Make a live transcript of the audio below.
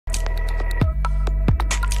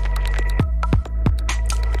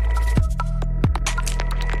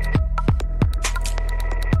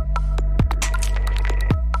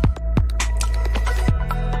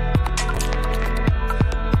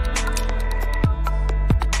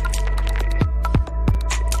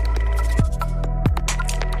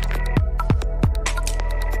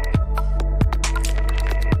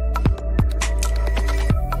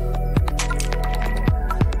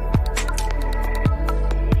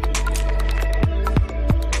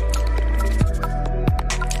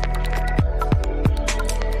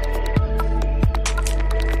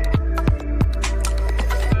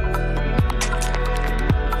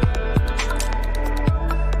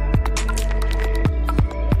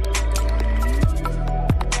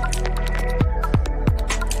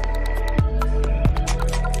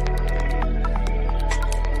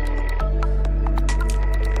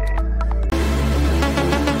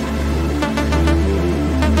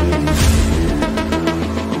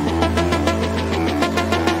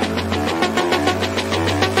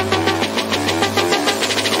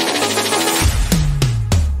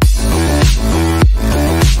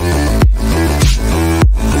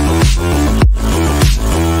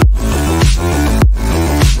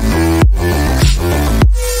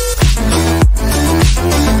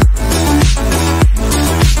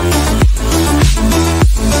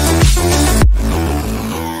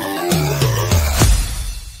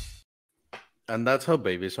And that's how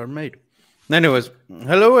babies are made. Anyways,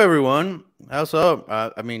 hello everyone. How's up?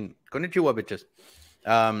 Konnichiwa, bitches.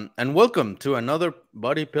 And welcome to another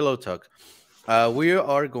Body Pillow Talk. We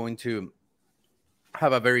are going to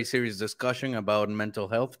have a very serious discussion about mental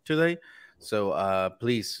health today. So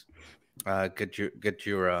please get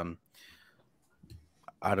your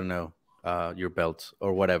I don't know your belts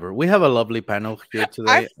or whatever. We have a lovely panel here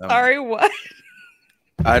today. I'm sorry, what?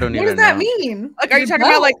 I don't What even does that know. mean? Like, are you talking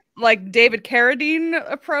about like David Carradine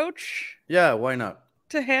approach Yeah, why not?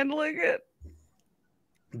 to handling it?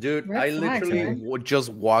 Dude, Red I flags, literally man. just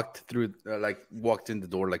walked through, walked in the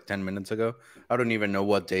door like 10 minutes ago. I don't even know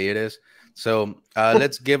what day it is. So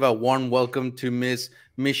let's give a warm welcome to Miss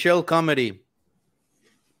Michelle Comedy.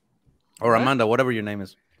 Or What? Amanda, whatever your name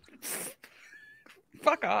is.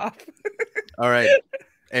 Fuck off. All right.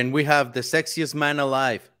 And we have the sexiest man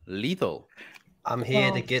alive, Lethal. I'm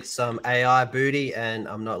here to get some AI booty, and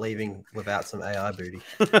I'm not leaving without some AI booty.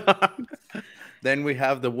 Then we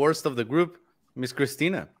have the worst of the group, Miss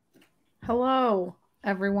Christina. Hello,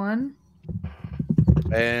 everyone.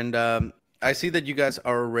 And I see that you guys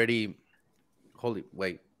are already. Hold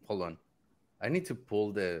on. I need to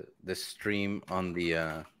pull the stream on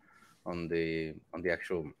the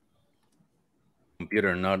actual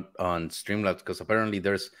computer, not on Streamlabs, because apparently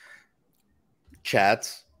there's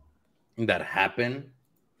chats that happen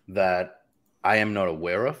that I am not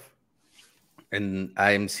aware of, and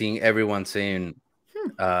I am seeing everyone saying,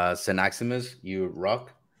 "Senaximus, you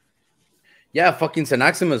rock." Yeah, fucking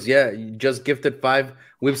Senaximus. Yeah, you just gifted 5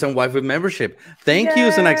 whips and wife with membership. Thank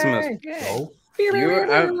you, Senaximus. Oh,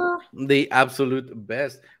 You're the absolute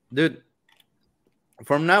best, dude.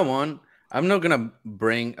 From now on, I'm not gonna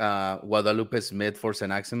bring Guadalupe Smith for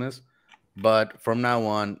Senaximus, but from now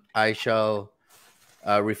on, I shall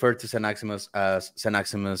refer to Senaximus as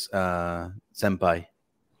Senaximus Senpai.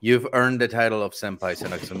 You've earned the title of Senpai,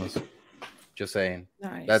 Senaximus. Just saying.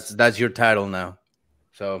 Nice. That's your title now.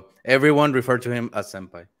 So everyone refer to him as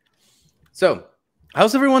Senpai. So,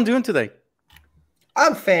 how's everyone doing today?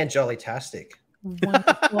 I'm fan-jolly-tastic.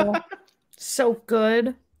 Wonderful. So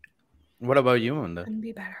good. What about you, Amanda? Couldn't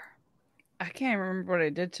be better. I can't remember what I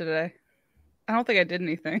did today. I don't think I did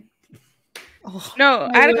anything. Oh, No,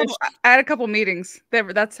 I I wish. had a couple meetings.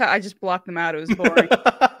 That's how I just blocked them out. It was boring.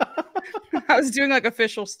 I was doing like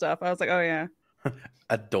official stuff. I was like, oh yeah.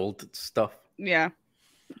 Adult stuff. Yeah.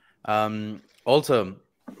 Also,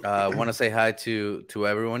 want to say hi to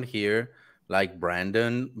everyone here, like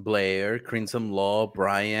Brandon, Blair, Crimson Law,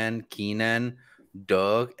 Brian, Keenan,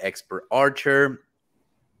 Doug, Expert Archer,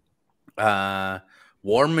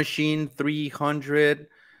 War Machine 300,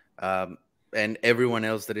 and everyone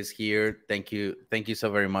else that is here. Thank you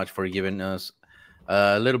so very much for giving us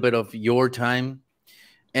a little bit of your time,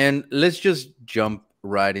 and let's just jump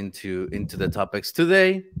right into the topics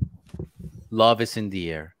today. Love is in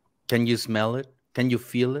the air. Can you smell it? Can you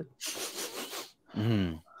feel it?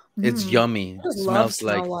 It's yummy. What does It love smells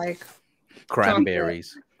smell like like?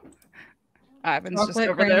 cranberries. Ivan's just Chocolate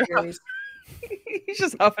over there. cranberries. He's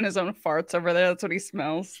just huffing his own farts over there. That's what he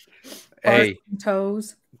smells. Hey,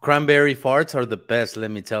 Toes. cranberry farts are the best,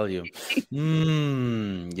 let me tell you.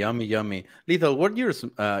 Yummy, yummy. Lethal, what your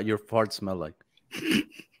farts smell like?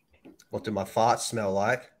 What do my farts smell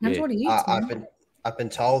like? That's Yeah. what he eats. man. I've been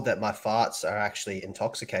told that my farts are actually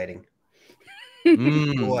intoxicating.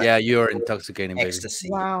 Yeah, you're intoxicating, baby. Ecstasy.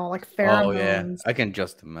 Wow, like Oh yeah, pheromones. I can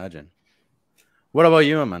just imagine. What about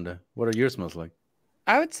you, Amanda? What are your smells like?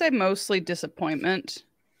 I would say mostly disappointment.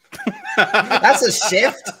 That's a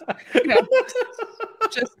shift. You know,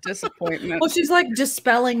 just disappointment. Well, she's like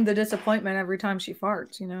dispelling the disappointment every time she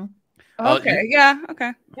farts, you know? Oh, Okay. Yeah.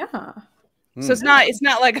 Okay. Yeah. So it's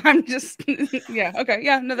not like I'm just yeah. Okay.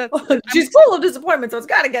 Yeah. No, that's She's full of disappointment, so it's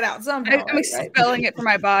got to get out somehow. I'm expelling it from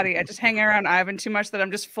my body. I just hang around Ivan too much that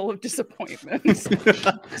I'm just full of disappointment. That's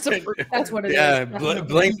what it is. Yeah,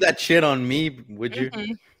 blame that shit on me, would you?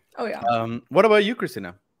 Oh, yeah. What about you,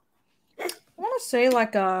 Christina? I want to say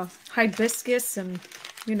like a hibiscus and,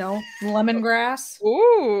 you know, lemongrass.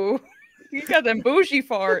 Ooh, you got them bougie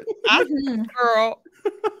farts, girl.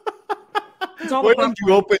 It's all Why the don't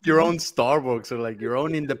you open your own Starbucks or like your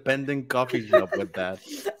own independent coffee shop with that?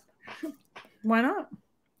 Why not?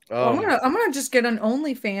 Oh, I'm gonna just get an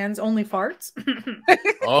OnlyFans, only farts.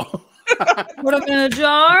 oh. Put them in a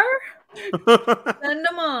jar. Send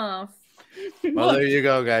them off. Well, there you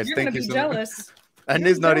go, guys. You're Thank gonna you be so jealous. much. And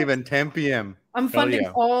You're it's not jealous. even 10 p.m. I'm Hell funding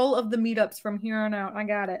yeah. all of the meetups from here on out. I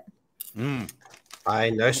got it. I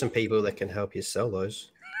know some people that can help you sell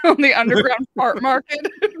those. On the underground fart market.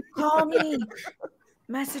 Call me.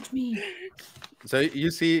 Message me. So you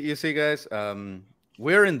see, guys,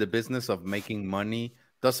 we're in the business of making money.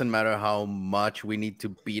 Doesn't matter how much we need to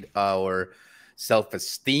beat our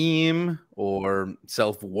self-esteem or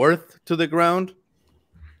self-worth to the ground.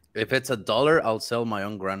 If it's $1, I'll sell my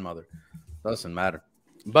own grandmother. Doesn't matter.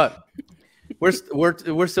 But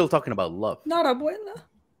we're still talking about love. Not abuela.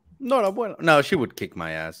 Not abuela. No, she would kick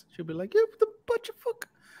my ass. She'd be like, "You the bunch of fuck."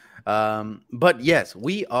 But yes,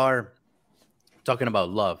 we are talking about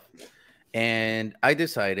love. And I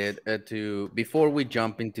decided to, before we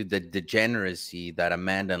jump into the degeneracy that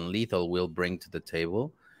Amanda and Lethal will bring to the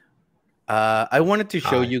table, I wanted to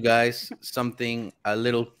show you guys something a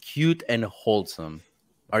little cute and wholesome.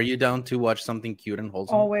 Are you down to watch something cute and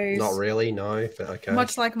wholesome? Always. Not really, no, but okay.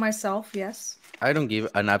 Much like myself, yes. I don't give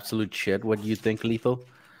an absolute shit what you think, Lethal.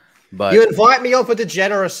 But You invite me on for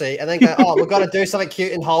degeneracy and then go, oh, we've got to do something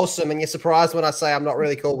cute and wholesome, and you're surprised when I say I'm not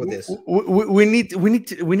really cool with this. we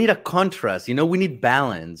need a contrast. You know, we need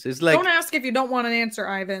balance. It's like, Don't ask if you don't want an answer,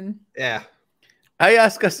 Ivan. Yeah. I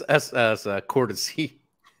ask us as a courtesy,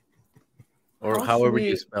 or Oh, however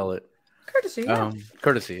you sweet. spell it. Courtesy, yeah.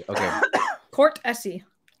 Courtesy. Okay. Courtesy.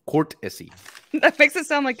 Courtesy. That makes it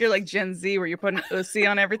sound like you're like Gen Z, where you're putting "ussy"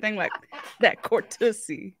 on everything, like that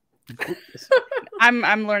courtesy.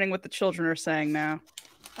 I'm learning what the children are saying now.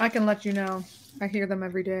 I can let you know. I hear them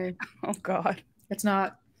every day. Oh God. It's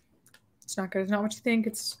not good. It's not what you think.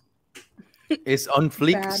 It's Is on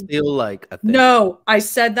fleek Bad. still like a thing? no. I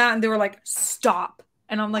said that and they were like, stop.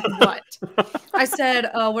 And I'm like, what? I said,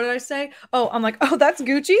 what did I say? Oh, I'm like, oh, that's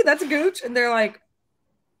Gucci. That's Gooch. And they're like,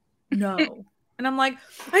 no. And I'm like,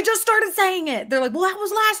 I just started saying it. They're like, well, that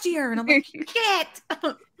was last year. And I'm like, shit.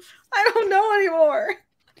 I don't know anymore.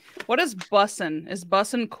 What is bussin'? Is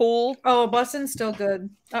bussin' cool? Oh, bussin's still good.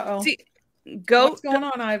 Uh-oh. See, go. What's going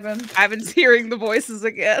on, Ivan? Ivan's hearing the voices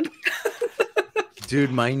again.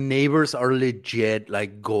 Dude, my neighbors are legit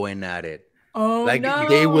like going at it. Oh, Like no.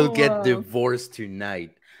 they will get divorced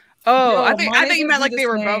tonight. Oh, No, I think mine you would meant be like the they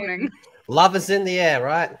were same. boning. Love is in the air,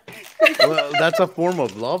 right? Well, that's a form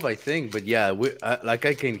of love, I think. But yeah, like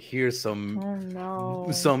I can hear some Oh,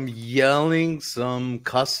 no. some yelling, some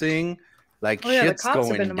cussing, like Oh, yeah, the shit's cops have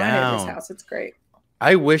going been to my neighbor's down. house. It's great.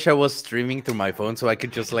 I wish I was streaming through my phone so I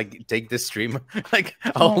could just like take the stream like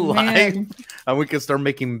all Oh, live, man. and we could start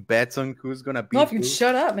making bets on who's gonna be. No, if you'd who.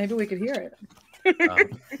 shut up, maybe we could hear it.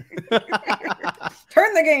 Um,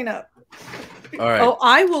 Turn the gain up. all right. Oh,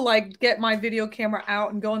 I will like get my video camera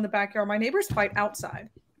out and go in the backyard. My neighbors fight outside.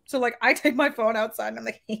 So like I take my phone outside and I'm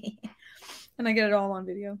like and I get it all on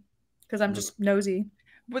video because I'm just nosy.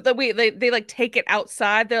 But they like take it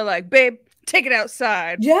outside. They're like, babe, take it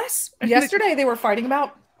outside. Yes. Yesterday they were fighting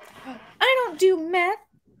about I don't do meth.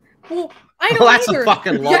 Well, I don't Well, that's a either.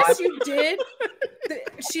 fucking lie. Yes, you did.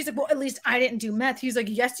 She's like, well, at least I didn't do meth. He's like,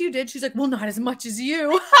 yes, you did. She's like, well, not as much as you.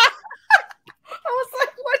 I was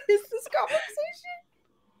like, what is this conversation?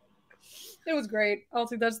 It was great. I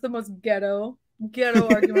was like, that's the most ghetto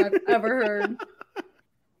argument I've ever heard.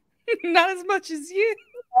 Not as much as you.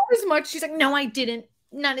 Not as much. She's like, no, I didn't.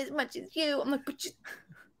 Not as much as you. I'm like, but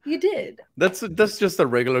you did. That's just a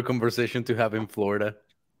regular conversation to have in Florida.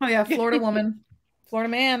 Oh yeah, Florida woman, Florida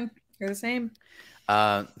man. You're the same.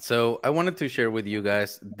 So I wanted to share with you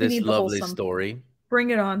guys this need the lovely wholesome. story Bring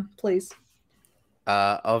it on, please.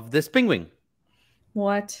 of this penguin.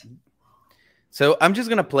 What? So I'm just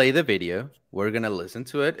gonna play the video. We're gonna listen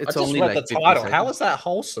to it. I It's just only read like the 50 title. How seconds. is that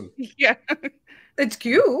wholesome? Yeah. It's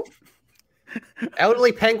cute.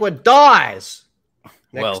 Elderly penguin dies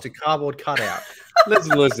next Well. to cardboard cutout. Let's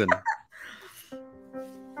listen.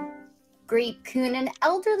 Great Coon, an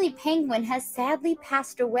elderly penguin, has sadly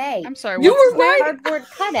passed away. I'm sorry. You what's were right. Cardboard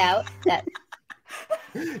cutout that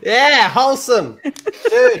Yeah, wholesome.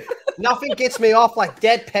 Dude, nothing gets me off like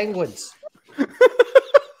dead penguins.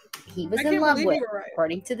 he was I in can't love believe with, you were right.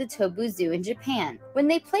 according to the Tobu Zoo in Japan. When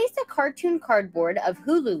they placed a cartoon cardboard of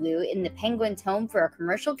Hululu in the penguin's home for a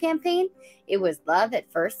commercial campaign, it was love at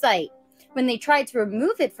first sight. When they tried to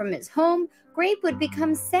remove it from his home, Grape would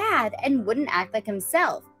become sad and wouldn't act like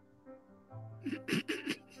himself.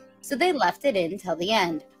 So they left it in till the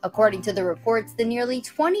end. According to the reports, the nearly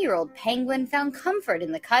 20-year-old penguin found comfort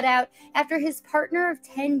in the cutout after his partner of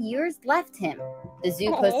 10 years left him. The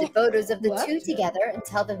zoo posted photos of the left two him. together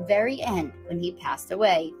until the very end when he passed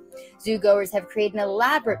away. Zoogoers have created an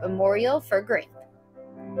elaborate memorial for Grape.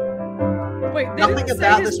 Wait, they Nothing didn't say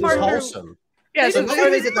about his this was partner- wholesome. Yeah. They So So didn't not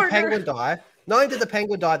only his did the partner- penguin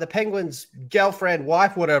die, the penguin's girlfriend,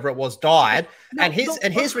 wife, whatever it was, died, No, and his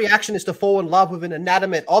the- reaction is to fall in love with an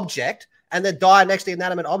inanimate object and then die next to the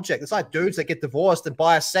inanimate object. It's like dudes that get divorced and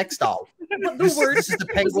buy a sex doll. But the This word is the was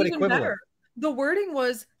penguin even equivalent. better. The wording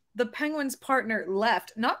was the penguin's partner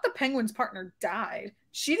left. Not the penguin's partner died.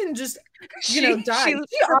 She didn't just, die. She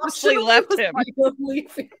purposely optionally left was him. like,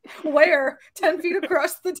 leaving. Where? 10 feet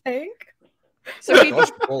across the tank? So he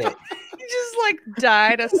Dodged the bullet. just like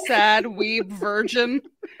died a sad weeb virgin.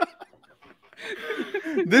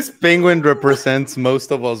 This penguin represents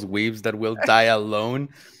most of us weebs that will die alone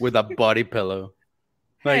with a body pillow.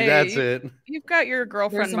 Like, Hey, that's it. You've got your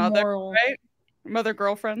girlfriend There's a mother, moral. right? Mother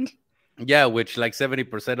girlfriend. Yeah, which like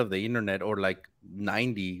 70% of the internet, or like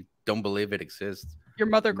 90, don't believe it exists. Your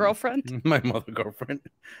mother girlfriend. My mother girlfriend.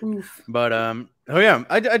 Oof. But oh yeah,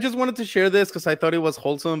 I just wanted to share this because I thought it was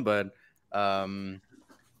wholesome, but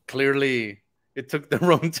clearly it took the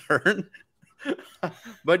wrong turn.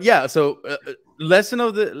 But yeah, so lesson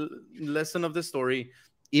of the story: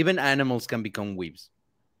 even animals can become weebs.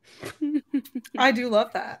 I do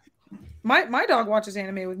love that. My dog watches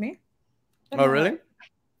anime with me. Oh really?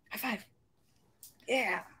 High five.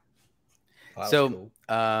 Yeah. That was So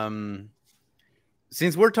cool.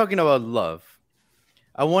 since we're talking about love,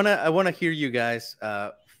 I wanna hear you guys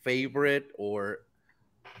favorite, or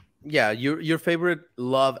your favorite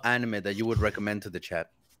love anime that you would recommend to the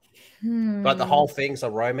chat. But the whole thing's a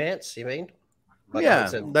romance, you mean? Like, Yeah,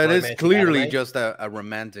 it's a that is romantic clearly anime? just a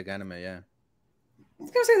romantic anime. Yeah. I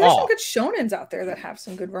was gonna say there's Oh. some good shonens out there that have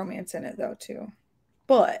some good romance in it though too.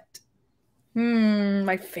 But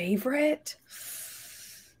my favorite,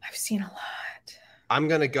 I've seen a lot. I'm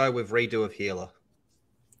gonna go with redo of Healer.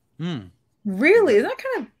 Hmm. Really? Isn't that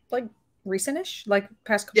kind of like recentish? Like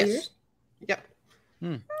past couple years? Yep.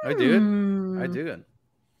 I do it. I Hmm. do it.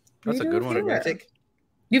 That's a Redo good of one. Healer. Romantic.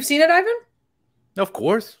 You've seen it, Ivan? Of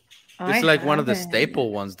course. I It's like one of the haven't.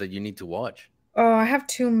 staple ones that you need to watch. Oh, I have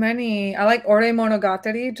too many. I like Ore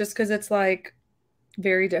Monogatari just because it's like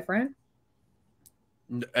very different.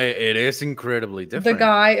 It is incredibly The different.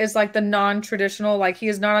 guy is like the non-traditional, like he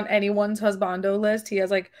is not on anyone's husbando list. He has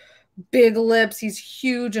like big lips. He's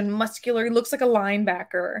huge and muscular. He looks like a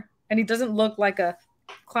linebacker, and he doesn't look like a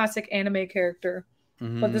classic anime character.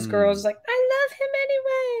 But this girl is like, I love him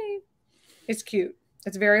anyway. It's cute.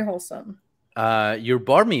 It's very wholesome. You're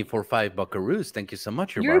Barmy for 5 buckaroos. Thank you so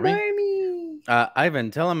much. You're Barmy. Barmy. Ivan,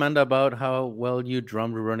 tell Amanda about how well you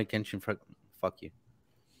drum Rurouni Kenshin. Fuck you.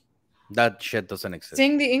 That shit doesn't exist.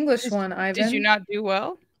 Sing the English one, Ivan. Did you not do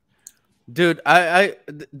well? Dude,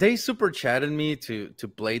 they super chatted me to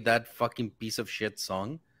play that fucking piece of shit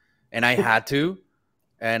song, and I had to,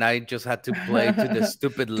 and I just had to play to the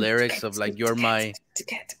stupid lyrics of like you're my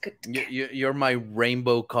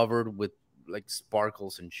rainbow covered with like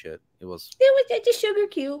sparkles and shit. It was just sugar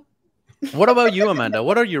cube. What about you, Amanda?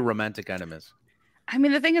 What are your romantic animes? I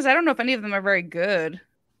mean, the thing is, I don't know if any of them are very good.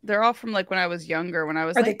 They're all from like when I was younger, when I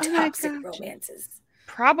was Are like, they "Oh my toxic gosh." romances?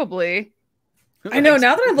 Probably. I know.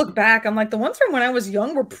 Now that I look back, I'm like the ones from when I was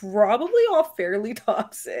young were probably all fairly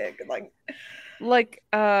toxic. Like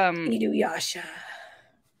Inuyasha.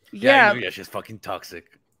 Yeah. Yeah, she's fucking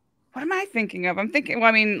toxic. What am I thinking of? I'm thinking. Well,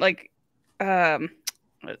 I mean, like, Oh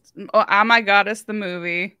My Goddess, the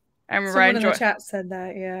movie. I remember Someone in the chat said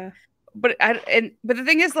that. Yeah. But the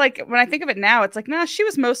thing is, like, when I think of it now, it's like, nah, she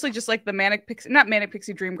was mostly just like the not manic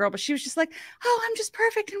pixie dream girl, but she was just like, oh, I'm just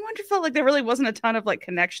perfect and wonderful. Like, there really wasn't a ton of like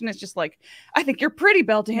connection. It's just like, I think you're pretty,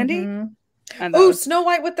 Belle Dandy. Mm-hmm. Oh, Snow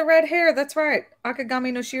White with the red hair. That's right.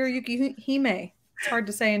 Akagami no Shirayuki Hime. It's hard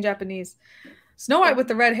to say in Japanese. Snow White with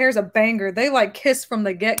the red hair is a banger. They like kiss from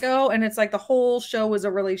the get-go, and it's like the whole show is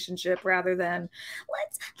a relationship rather than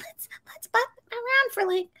let's butt around for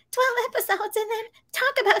like 12 episodes and then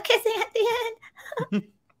talk about kissing at the end.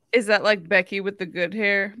 Is that like Becky with the good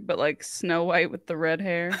hair, but like Snow White with the red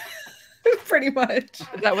hair? Pretty much.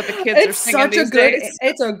 Is that what the kids are singing these days?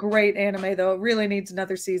 It's a great anime though. It really needs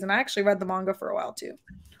another season. I actually read the manga for a while too.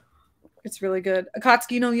 It's really good.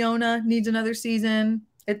 Akatsuki no Yona needs another season.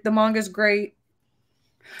 The manga's great.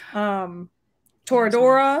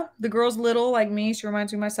 Toradora, the girl's little like me. She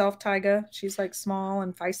reminds me of myself. Taiga, she's like small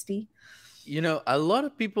and feisty. You know, a lot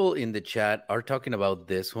of people in the chat are talking about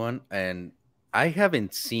this one, and I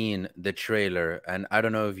haven't seen the trailer, and I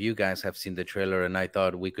don't know if you guys have seen the trailer, and I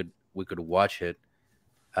thought we could watch it.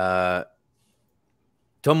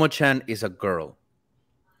 Tomo-chan is a girl.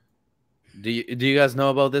 Do you guys know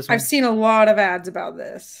about this one? I've seen a lot of ads about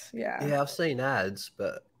this. Yeah. Yeah, I've seen ads,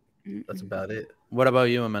 but that's about it. What about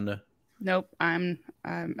you, Amanda? Nope, I'm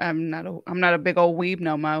not a big old weeb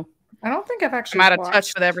no mo. I don't think I've actually. I'm out of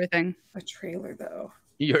touch with everything. A trailer though.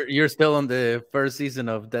 You're still on the first season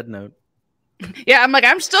of Dead Note. Yeah, I'm like,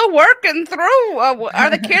 I'm still working through. Are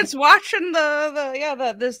the kids watching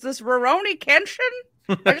this Rurouni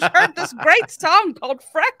Kenshin? I just heard this great song called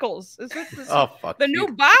Freckles. Is it Oh fuck! the new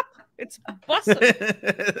bop? It's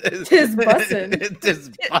bussin'. Tis bussin'. It is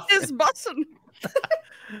bussin'. It is bussin'.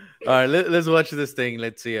 All right, let's watch this thing.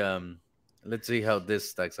 Let's see how this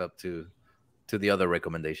stacks up to the other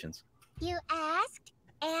recommendations. You asked,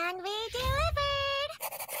 and we delivered.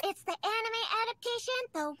 It's the anime adaptation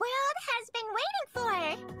the world has been waiting for.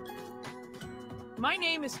 My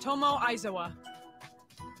name is Tomo Aizawa.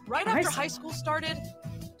 Right after high school started,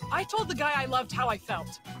 I told the guy I loved how I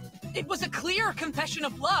felt. It was a clear confession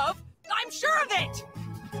of love. I'm sure of it.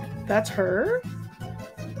 That's her?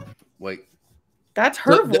 Wait. That's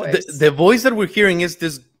her So voice. the voice that we're hearing is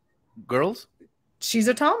this girl's? She's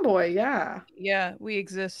a tomboy, yeah. Yeah, we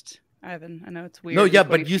exist, Ivan. I know it's weird. No, yeah, It's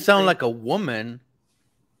but way you too sound free. like a woman.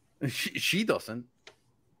 She doesn't.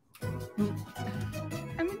 I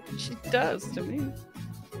mean, she does to me.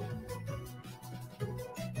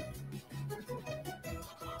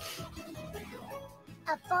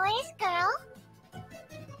 A boy's girl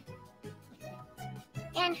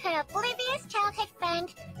and her oblivious childhood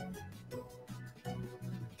friend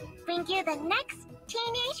bring you the next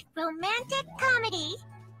teenage romantic comedy.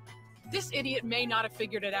 This idiot may not have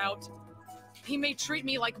figured it out. He may treat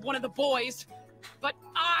me like one of the boys, but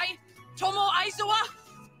I, Tomo Aizawa,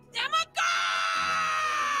 am a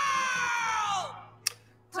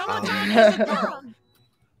girl! Tomo-chan is a girl!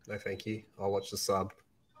 No, thank you. I'll watch the sub.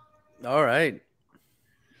 All right.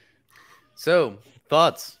 So,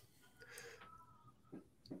 thoughts?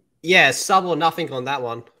 Yeah, sub or nothing on that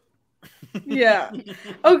one. Yeah.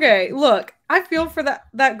 Okay, look, I feel for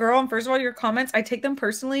that girl. And first of all, your comments, I take them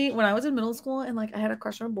personally. When I was in middle school and like I had a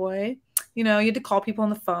crush on a boy, you know, you had to call people on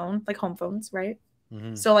the phone, like home phones, right?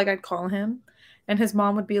 Mhm. So like I'd call him and his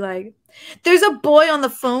mom would be like, "There's a boy on the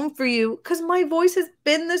phone for you," because my voice has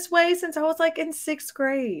been this way since I was like in 6th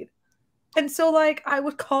grade. And so like I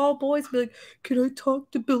would call boys and be like, "Can I talk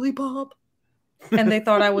to Billy Bob?" And they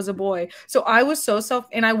thought I was a boy. So I was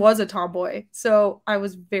and I was a tomboy. So I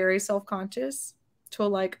was very self-conscious till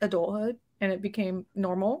like adulthood, and it became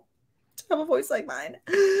normal to have a voice like mine.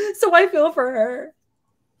 So I feel for her.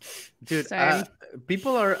 Dude, Same.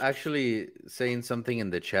 people are actually saying something in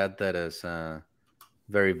the chat that is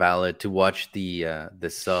very valid to watch the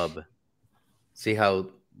sub. See how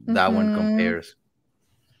that one Mhm. compares.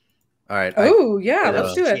 All right. Oh, yeah,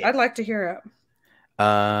 let's do it. shit. I'd like to hear it.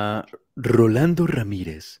 Rolando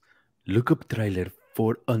Ramirez. Look up trailer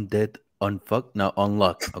for Undead Unfucked. No,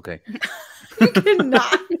 Unlocked. Okay. You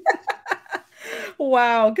cannot.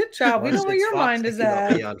 Wow, good job. We Once know where it's your fucked, mind it is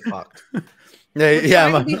cannot at. be unfucked. Yeah, We're yeah,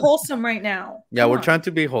 trying to be wholesome right now. yeah. Come We're on. trying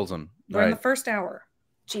to be wholesome. All We're in right. the first hour.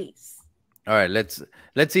 Jeez. All right. Let's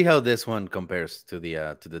see how this one compares to the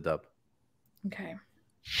dub. Okay.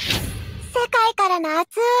 世界からの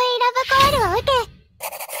熱いラブコールを受け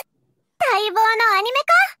待望のアニメ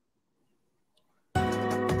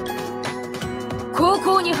化高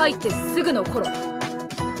校に入ってすぐの頃、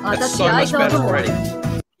 That's 私 so 相 much 沢 better とも already.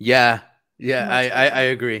 Yeah. I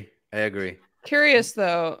agree. I agree. Curious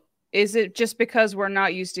though, is it just because we're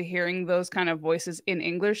not used to hearing those kind of voices in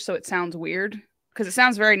English, so it sounds weird? Because it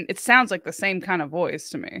sounds like the same kind of voice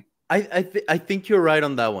to me. I think you're right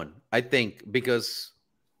on that one. I think because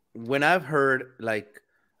when I've heard like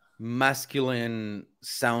masculine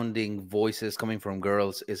sounding voices coming from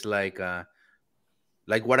girls, is like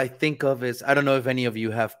what I think of is, I don't know if any of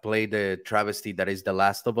you have played the travesty that is The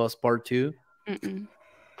Last of Us Part 2. Mm-mm.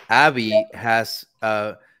 Abby has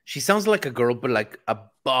she sounds like a girl, but like a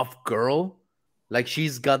buff girl. Like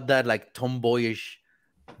she's got that like tomboyish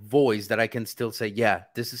voice that I can still say, yeah,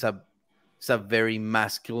 this is a very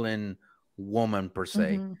masculine woman per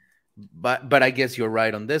se. Mhm. But I guess you're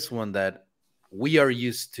right on this one, that we are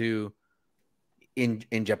used to in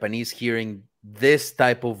Japanese hearing this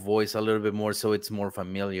type of voice a little bit more, so it's more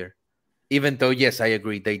familiar. Even though, yes, I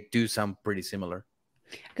agree, they do sound pretty similar.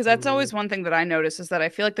 Because that's always one thing that I notice, is that I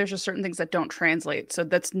feel like there's just certain things that don't translate. So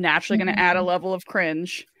that's naturally going to add a level of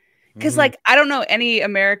cringe. Because, Mhm. like, I don't know any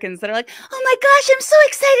Americans that are like, "Oh my gosh, I'm so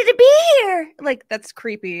excited to be here." Like, that's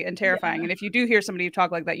creepy and terrifying. And if you do hear somebody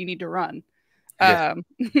talk like that, you need to run. Yes.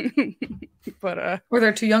 But Or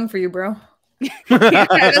they're too young for you, bro.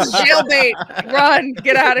 that's jailbait. Run,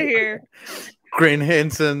 get out of here. Crane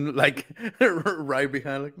Henson, like right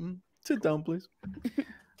behind, like, sit down, please.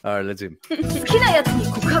 All right, let's see. 好きなやつ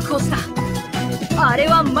に告白をした。あれ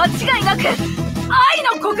は間違いなく愛の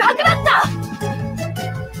告白だった。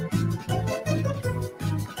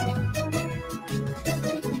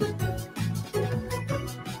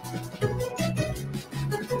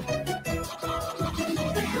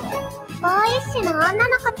ボーイッシュの女の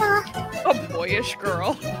子と A boyish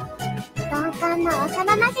girl. 鈍感な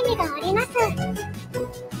幼なじみがあります。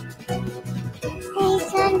青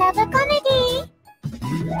春 I love a comedy.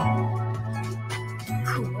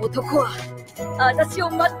 この男は私を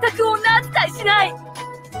全く女扱いしない。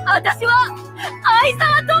私は相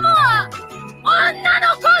沢友は女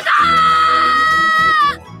の子だ。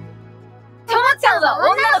ともちゃんは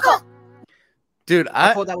女の子。 Dude,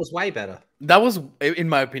 I thought that was way better. that was, in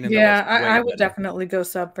my opinion, Yeah, that was way I would better. definitely go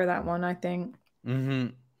sub for that one, I think.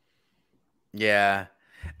 Yeah.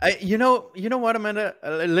 You know what, Amanda?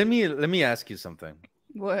 Let me ask you something.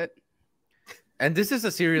 What? And this is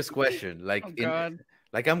a serious question. Like, Oh, God.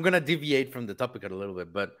 like I'm gonna deviate from the topic a little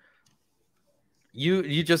bit, but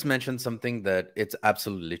you just mentioned something that it's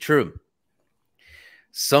absolutely true.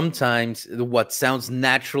 Sometimes what sounds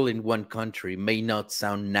natural in one country may not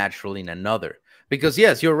sound natural in another. Because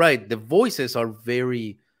yes, you're right. The voices are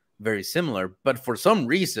very, very similar, but for some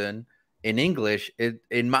reason in English, it,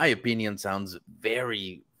 in my opinion, sounds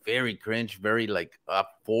very, very cringe, very like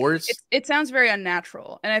forced. It sounds very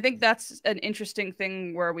unnatural, and I think that's an interesting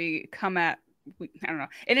thing where we come at. I don't know,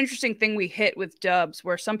 an interesting thing we hit with dubs,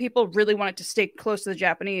 where some people really want it to stay close to the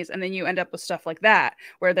Japanese, and then you end up with stuff like that,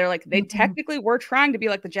 where they're like, they technically were trying to be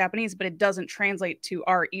like the Japanese, but it doesn't translate to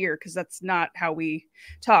our ear because that's not how we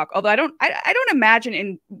talk. Although I don't imagine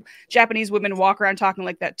in Japanese women walk around talking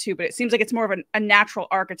like that too, but it seems like it's more of a natural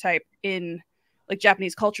archetype in like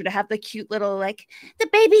Japanese culture to have the cute little like the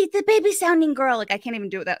baby sounding girl. Like I can't even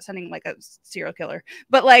do it without sounding like a serial killer,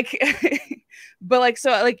 but like,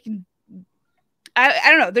 so like.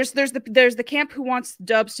 I don't know. There's the camp who wants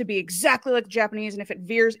dubs to be exactly like Japanese, and if it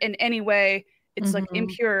veers in any way, it's like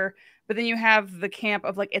impure. But then you have the camp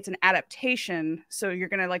of like it's an adaptation, so you're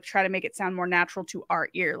gonna like try to make it sound more natural to our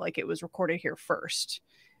ear, like it was recorded here first.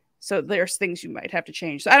 So there's things you might have to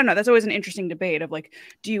change. So I don't know. That's always an interesting debate of like,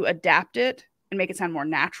 do you adapt it and make it sound more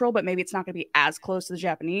natural, but maybe it's not gonna be as close to the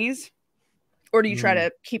Japanese, or do you try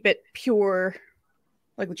to keep it pure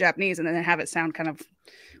like the Japanese and then have it sound kind of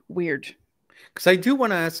weird? Because I do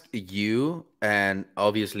want to ask you, and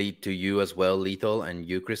obviously to you as well, Lethal, and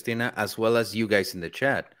you, Christina, as well as you guys in the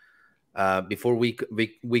chat, before we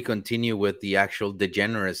continue with the actual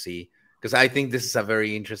degeneracy, because I think this is a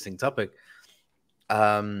very interesting topic.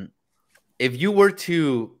 If you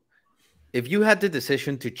had the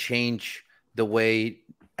decision to change the way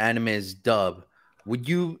anime is dubbed, would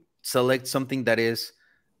you select something that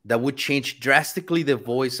would change drastically the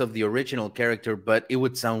voice of the original character, but it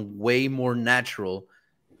would sound way more natural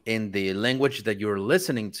in the language that you're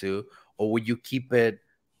listening to? Or would you keep it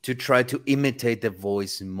to try to imitate the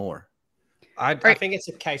voice more? I think it's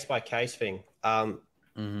a case-by-case thing.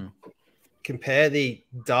 Compare the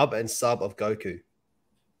dub and sub of Goku.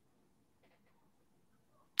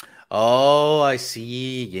 Oh, I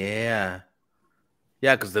see. Yeah.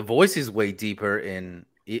 Yeah, because the voice is way deeper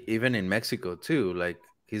even in Mexico too. Like,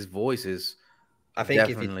 his voice is. I think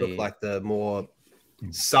if you took like the more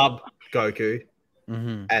sub Goku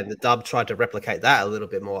and the dub tried to replicate that a little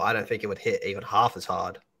bit more, I don't think it would hit even half as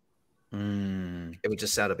hard. It would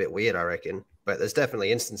just sound a bit weird, I reckon. But there's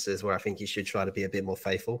definitely instances where I think you should try to be a bit more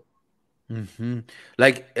faithful.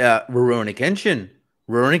 Like Rurouni Kenshin.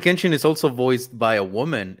 Rurouni Kenshin is also voiced by a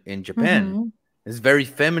woman in Japan. It's very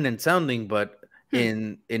feminine sounding, but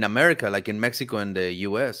in America, like in Mexico and the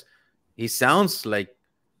US, he sounds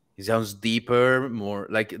deeper, more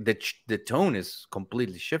like the tone is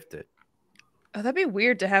completely shifted. Oh, that'd be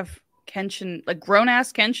weird to have Kenshin, like grown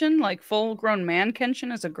ass Kenshin, like full grown man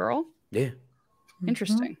Kenshin as a girl. Yeah.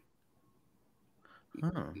 Interesting.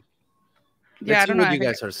 Huh. Yeah, I don't know what you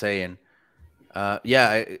guys are saying.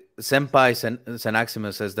 Senpai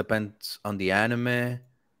Senaxima says depends on the anime.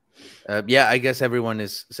 Yeah, I guess everyone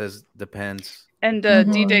says depends. And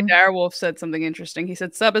DJ Direwolf said something interesting. He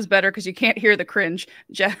said sub is better because you can't hear the cringe.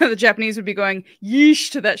 The Japanese would be going yeesh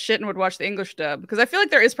to that shit and would watch the English dub, because I feel like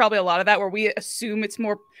there is probably a lot of that where we assume it's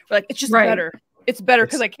more like it's just better. It's better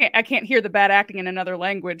because I can't hear the bad acting in another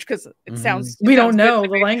language because it sounds. We don't know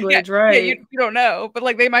the language, right? Yeah, you don't know, but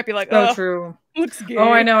like they might be like, oh, true. Looks good. Oh,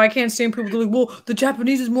 I know. I can't stand people going, well, the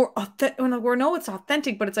Japanese is more authentic. Well, no, it's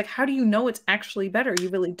authentic, but it's like, how do you know it's actually better? You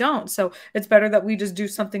really don't. So it's better that we just do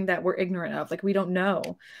something that we're ignorant of. Like, we don't know.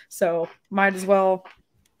 So might as well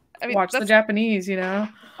watch the Japanese, you know?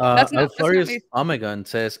 Alfarius Omegon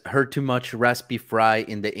says, heard too much raspy fry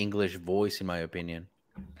in the English voice, in my opinion.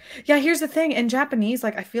 Yeah, here's the thing. In Japanese,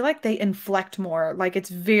 like, I feel like they inflect more. Like, it's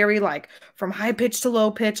very, like, from high pitch to low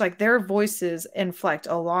pitch. Like, their voices inflect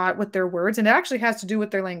a lot with their words. And it actually has to do with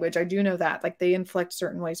their language. I do know that. Like, they inflect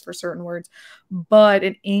certain ways for certain words. But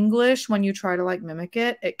in English, when you try to, like, mimic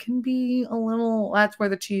it, it can be a little... That's where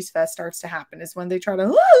the cheese fest starts to happen, is when they try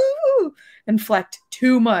to inflect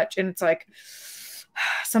too much. And it's like...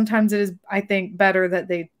 sometimes it is, I think, better that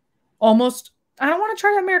they almost, I don't want to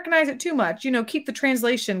try to Americanize it too much, keep the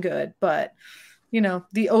translation good, but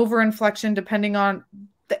the over inflection, depending on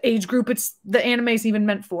the age group the anime is even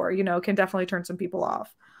meant for, can definitely turn some people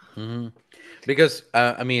off. Mm-hmm. Because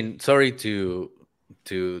I mean, sorry to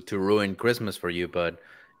ruin Christmas for you, but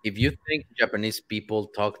if you think Japanese people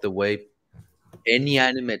talk the way any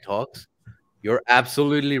anime talks, you're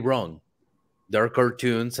absolutely wrong. They're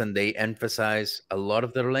cartoons and they emphasize a lot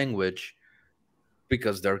of their language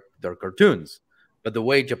because they're cartoons. But the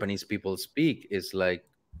way Japanese people speak is like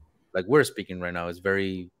we're speaking right now. Is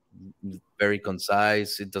very, very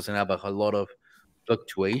concise. It doesn't have a lot of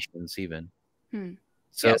fluctuations even.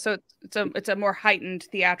 So it's a more heightened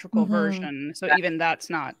theatrical version. So even that's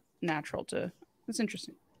not natural to. That's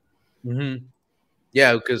interesting. Mm-hmm.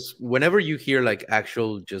 Yeah, because whenever you hear like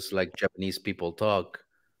actual just like Japanese people talk,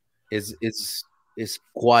 is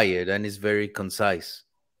quiet and is very concise.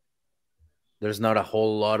 There's not a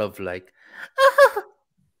whole lot of like,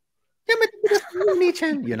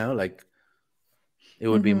 like it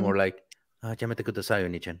would be more like, yamete kudasai,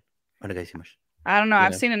 Oni-chan. Onegaishimasu. I don't know.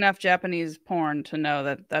 I've seen enough Japanese porn to know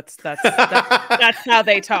that that's how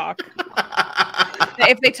they talk.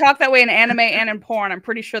 If they talk that way in anime and in porn, I'm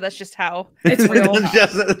pretty sure that's just how it's real.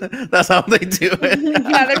 That's how they do it.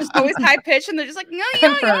 Yeah, they're just always high pitched and they're just like, they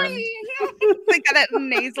got that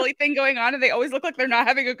nasally thing going on, and they always look like they're not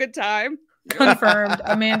having a good time. Confirmed.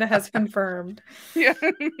 Amanda has confirmed. Yeah.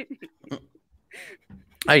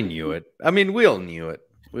 I knew it. I mean, we all knew it.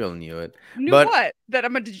 Knew but, what? That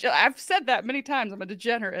I've said that many times. I'm a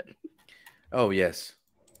degenerate. Oh yes.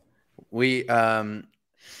 We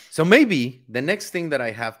so maybe the next thing that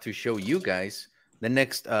I have to show you guys, the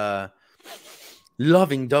next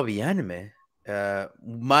loving-dovey anime,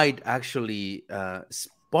 might actually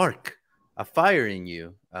spark a fire in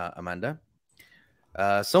you, Amanda.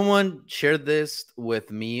 Someone shared this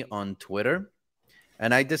with me on Twitter,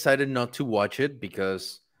 and I decided not to watch it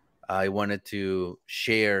because I wanted to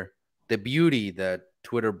share the beauty that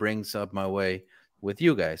Twitter brings up my way with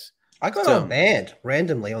you guys. I got unbanned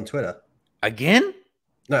randomly on Twitter. Again?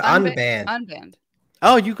 No, unbanned. Unbanned.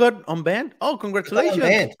 Oh, you got unbanned? Oh,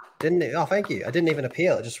 congratulations. Unbanned. Oh, thank you. I didn't even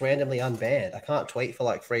appeal. It just randomly unbanned. I can't tweet for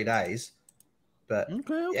like 3 days. But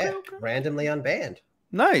okay. Randomly unbanned.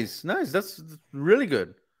 Nice. That's really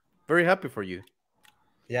good. Very happy for you.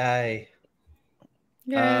 Yay.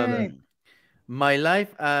 My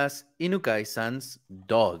life as Inukai-san's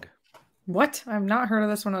dog. What? I've not heard of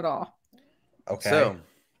this one at all. Okay.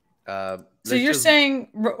 So you're saying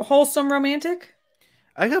wholesome romantic?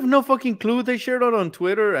 I have no fucking clue. They shared it on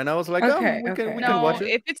Twitter, and I was like, okay, we can watch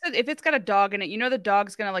it. If it's got a dog in it, the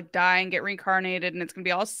dog's gonna like die and get reincarnated, and it's gonna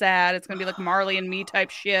be all sad. It's gonna be like Marley and Me type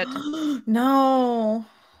shit. No.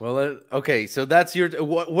 Well, okay. So that's your.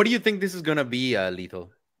 What do you think this is gonna be,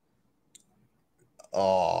 Lethal?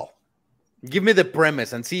 Oh. Give me the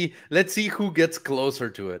premise and see. Let's see who gets closer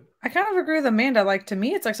to it. I kind of agree with Amanda. Like, to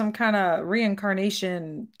me, it's like some kind of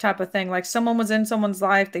reincarnation type of thing. Like someone was in someone's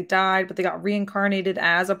life, they died, but they got reincarnated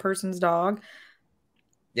as a person's dog.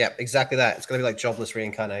 Yeah, exactly that. It's going to be like jobless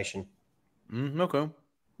reincarnation. Okay.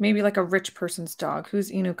 Maybe like a rich person's dog. Who's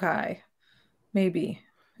Inukai? Maybe.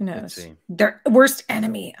 Who knows? Let's see. Their worst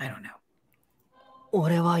enemy. I don't know.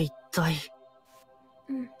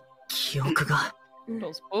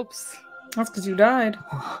 Those oops. That's because you died.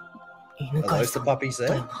 Those the puppies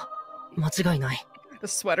there? The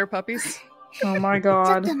sweater puppies. Oh my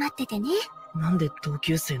god.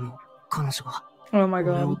 Oh my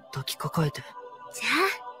god.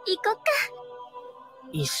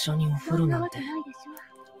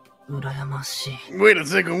 Wait a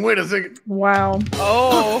second. Wow.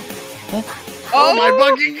 Oh. Oh my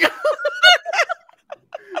fucking god.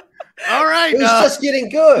 All right. It's just getting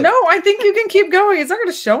good. No, I think you can keep going. It's not going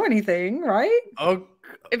to show anything, right? Oh.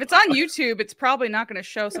 If it's on YouTube, it's probably not going to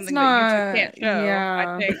show something that YouTube can't show.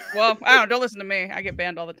 Yeah. I think. Well, I don't listen to me. I get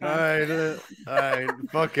banned all the time. All right.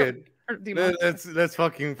 Fuck it. Let's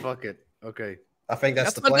fucking fuck it. Okay. I think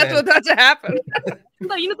that's the plan. That's what's about to happen.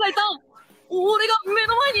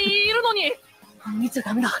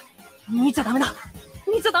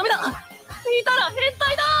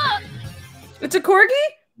 It's a corgi?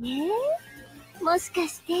 Why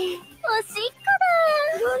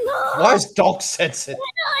is dog sensitive?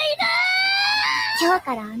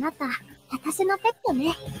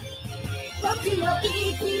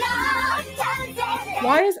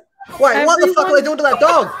 Why is Wait, what the fuck are they doing to that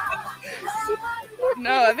dog?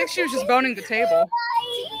 No, I think she was just boning the table.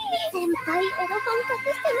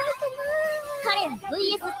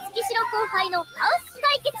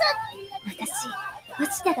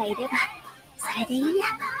 れでいいや。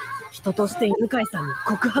人として犬飼さんに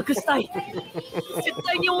告白したい。絶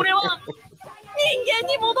対に俺は人間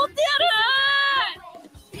に戻ってや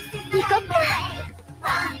る。行こっか。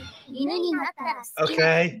犬になったら好きな。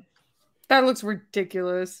Okay. That looks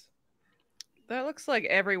ridiculous. That looks like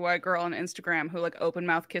every white girl on Instagram who like open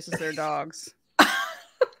mouth kisses their dogs.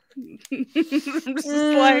 I'm just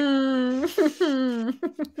like,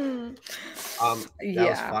 yeah,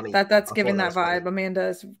 was funny. that's I giving thought that that was vibe. Amanda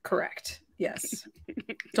is correct. Yes.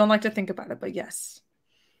 Don't like to think about it, but yes.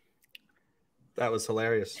 That was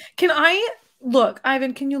hilarious. Can I look,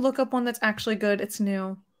 Ivan? Can you look up one that's actually good? It's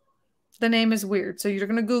new. The name is weird, so you're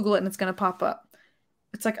gonna Google it and it's gonna pop up.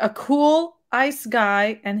 It's like a cool ice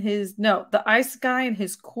guy and the ice guy and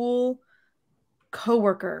his cool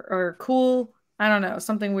coworker or cool, I don't know,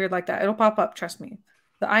 something weird like that. It'll pop up, trust me.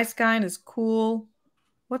 The ice guy and his cool,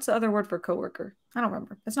 what's the other word for coworker? I don't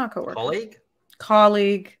remember. It's not coworker.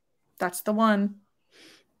 Colleague. That's the one.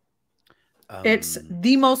 It's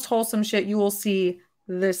the most wholesome shit you will see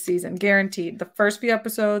this season, guaranteed. The first few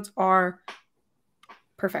episodes are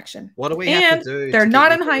perfection. What do we have to do? They're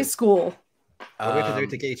not in high school. What do we have to do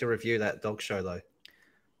to get you to review that dog show, though?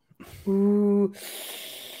 Ooh.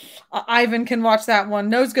 Ivan can watch that one.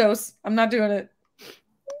 Nose Ghost. I'm not doing it.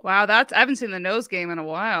 wow, I haven't seen the nose game in a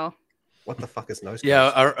while. What the fuck is nose? Yeah,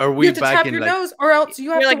 are we You have to back tap in your like nose, or else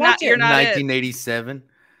you have to watch you're it. not 1987?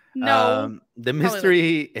 No. The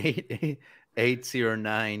mystery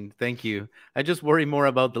 809. Thank you. I just worry more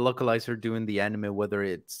about the localizer doing the anime, whether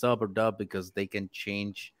it's sub or dub, because they can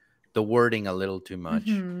change the wording a little too much.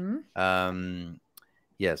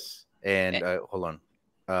 Yes. And hold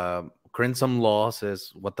on. Crimson Law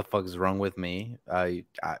says, "What the fuck is wrong with me?"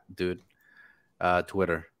 Dude.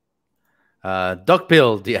 Twitter.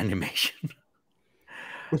 Duckbill, the animation.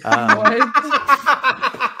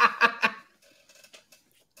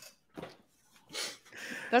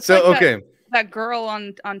 That's so like okay. That girl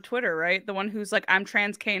on Twitter, right? The one who's like, I'm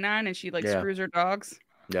trans canine, and she like screws her dogs.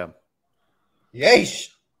 Yeah. Yeesh.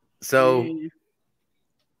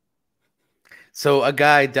 So a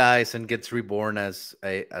guy dies and gets reborn as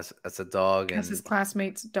a dog, and as his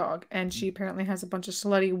classmate's dog, and she apparently has a bunch of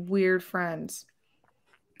slutty, weird friends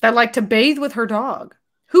that like to bathe with her dog.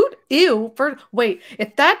 Wait,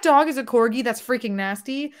 if that dog is a corgi, that's freaking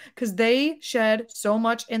nasty because they shed so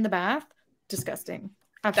much in the bath. Disgusting.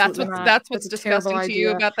 Absolutely that's what's disgusting to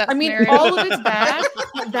you about that. I mean, scenario. all of it's bad.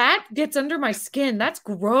 That gets under my skin. That's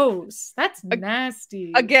gross. That's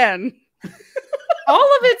nasty. Again. All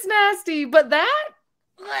of it's nasty, but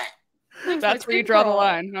that's where you draw the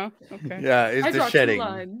line, huh? Okay. Yeah, it's the shedding.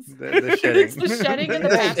 The shedding. It's the shedding in the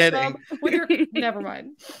bathtub with your. Never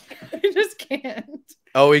mind. I just can't.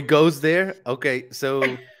 Oh, it goes there. Okay,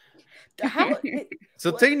 so how?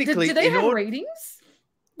 So technically, do they have ratings?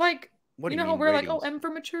 Like, what you do know how we're ratings? like, oh, M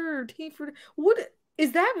for mature, T for what?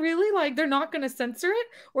 Is that really like they're not going to censor it,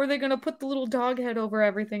 or are they going to put the little dog head over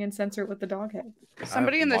everything and censor it with the dog head?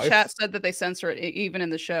 Somebody in the chat said that they censor it even in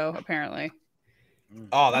the show, apparently.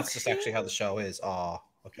 Oh, that's just actually how the show is. Oh,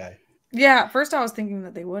 okay. Yeah, at first I was thinking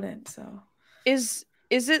that they wouldn't. So is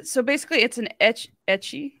it so basically it's an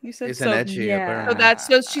etchy? You said it's so, an etchy. Yeah. So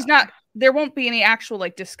that's she's not. There won't be any actual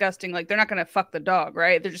like disgusting. Like they're not going to fuck the dog,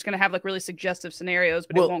 right? They're just going to have like really suggestive scenarios,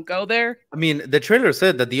 but it won't go there. I mean, the trailer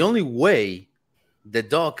said that the only way the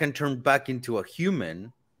dog can turn back into a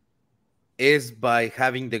human is by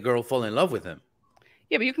having the girl fall in love with him.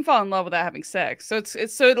 Yeah, but you can fall in love without having sex. So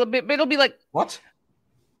it'll be like what?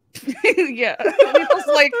 Yeah, Lethal's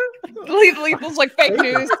like fake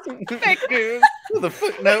news. Fake news. What the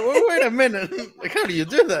fuck? Now wait a minute. Like, how do you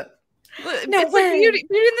do that? No, it's way. Like Beauty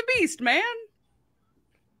and the Beast, man.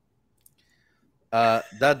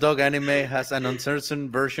 That dog anime has an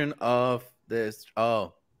uncertain version of this.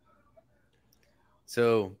 Oh.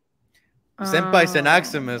 So, Senpai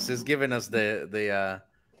Senaximus is giving us the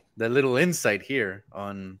little insight here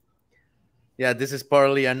on. Yeah, this is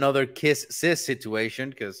partly another Kiss Sis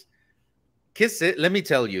situation because Kiss Sis. Let me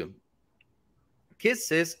tell you, Kiss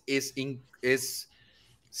Sis is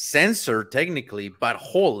censored technically, but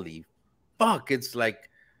holy fuck, it's like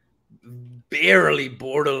barely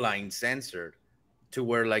borderline censored to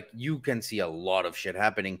where like you can see a lot of shit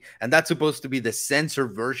happening, and that's supposed to be the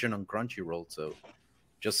censored version on Crunchyroll. So.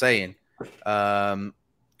 Just saying. Alfarius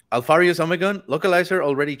Omegon, localizer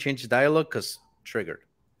already changed dialogue because triggered.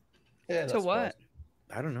 Yeah, to what?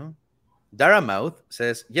 I don't know. Dara Mouth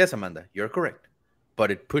says, yes, Amanda, you're correct.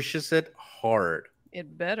 But it pushes it hard.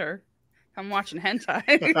 It better. I'm watching hentai.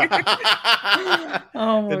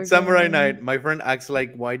 Oh my In Samurai God. Night, my friend acts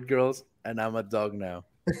like white girls, and I'm a dog now.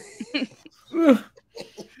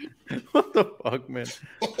 What the fuck, man?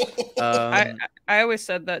 I always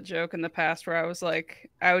said that joke in the past where I was like,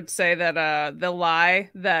 I would say that the lie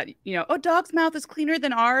that, you know, oh, dog's mouth is cleaner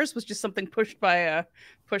than ours was just something pushed by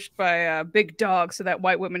a big dog so that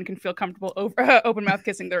white women can feel comfortable over open mouth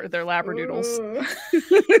kissing their labradoodles.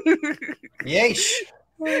 Yeesh.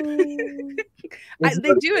 They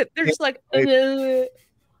do it. They're just like,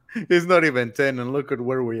 It's not even 10, and look at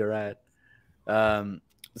where we are at.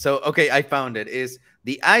 So, okay, I found it. Is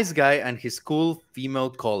the ice guy and his cool female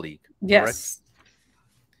colleague. Yes.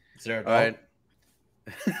 Is there a All right.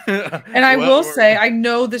 And I will say, I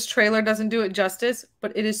know this trailer doesn't do it justice,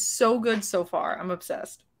 but it is so good so far. I'm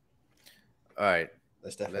obsessed. All right.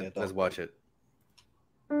 That's definitely Let's watch it.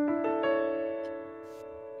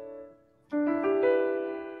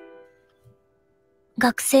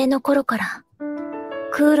 学生の頃から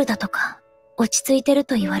クールだとか落ち着いてる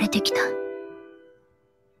と言われてきた。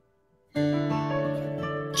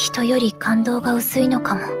人より感動が薄いの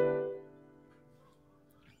かも。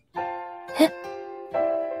え？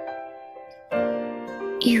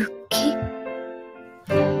雪？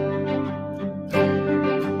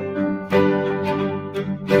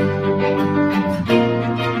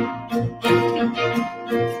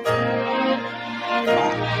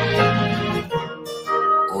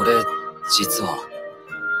俺、実は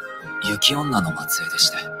雪女の末裔でし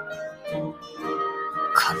て、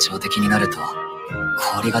感情的になると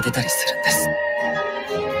氷が出たりするんです。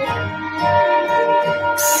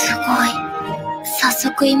すごい。早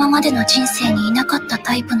速今までの人生にいなかった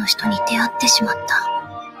タイプの人に出会ってしまった。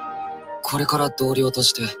これから同僚と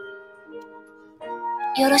して。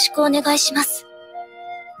よろしくお願いします。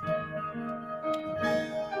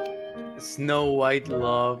Snow White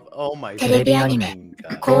Love. Oh my god. テレビアニメ、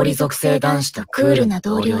氷属性男子とクールな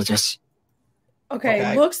同僚女子。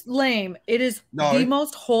Okay, looks lame. It is the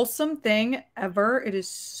most wholesome thing ever. It is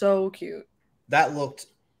so cute. That looked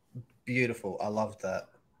beautiful. I loved that.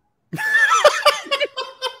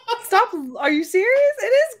 Stop. Are you serious? It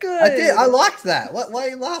is good. I did. I liked that. Why are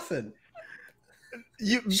you laughing?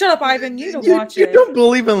 Shut up, Ivan. You need to watch it. You don't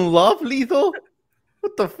believe in love, Lethal?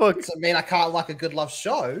 What the fuck? Does it mean I can't like a good love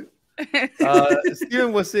show?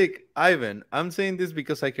 Steven was sick. Ivan, I'm saying this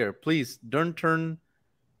because I care. Please don't turn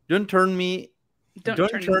me. Don't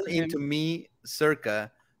turn into me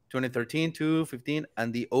circa 2013 to 15,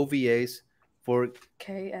 and the OVAs for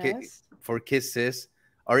Kisses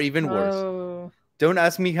are even worse. Don't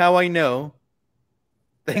ask me how I know.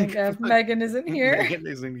 Thank God Megan isn't here. Megan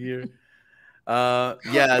isn't here. Yeah,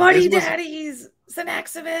 Buddy Daddies,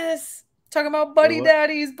 Synaxibus. Talking about Buddy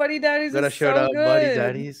Daddies. Buddy Daddies Gotta is shout so out good. Buddy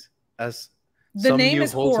Daddies as the name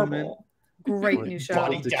is horrible. Great new show.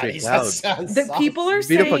 Buddy Daddies. The people are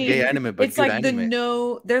saying saying gay anime, but it's like anime.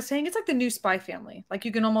 They're saying it's like the new Spy Family. Like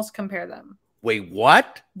you can almost compare them. Wait,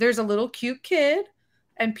 what? There's a little cute kid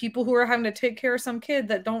and people who are having to take care of some kid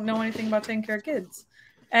that don't know anything about taking care of kids.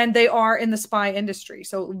 And they are in the spy industry.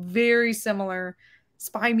 So very similar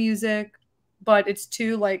spy music, but it's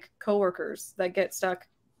two like coworkers that get stuck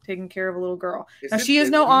taking care of a little girl. Now she is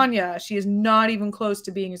no Anya. She is not even close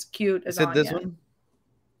to being as cute as Anya. Is it this one?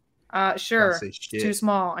 Sure. It's too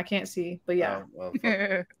small. I can't see, but yeah. Oh,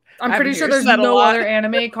 well, I'm pretty sure there's no other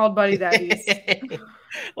anime called Buddy Daddies.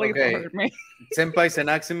 Okay. Senpai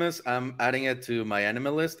Synaximus, I'm adding it to my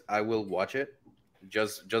anime list. I will watch it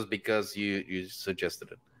just because you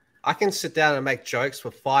suggested it. I can sit down and make jokes for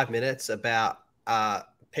 5 minutes about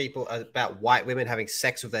about white women having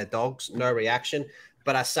sex with their dogs, no reaction.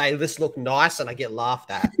 But I say this look nice and I get laughed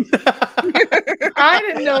at. I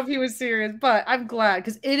didn't know if he was serious, but I'm glad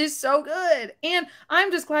because it is so good. And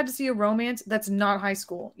I'm just glad to see a romance that's not high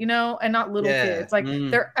school, you know, and not little kids. Like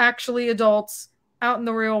they're actually adults out in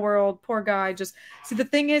the real world. Poor guy. Just see, the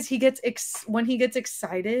thing is, when he gets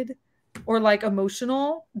excited or like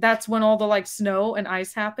emotional, that's when all the like snow and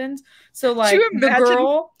ice happens. So like the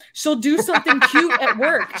girl, she'll do something cute at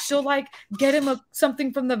work. She'll like get him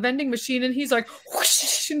something from the vending machine and he's like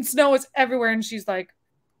whoosh, and snow is everywhere and she's like,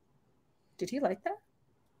 did he like that?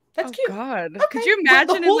 That's cute. God. Okay. Could you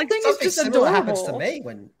imagine? The whole like, thing is just adorable. Happens to me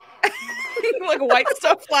when like white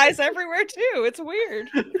stuff flies everywhere too. It's weird.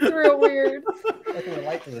 It's real weird. I can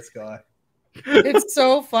relate to this guy. It's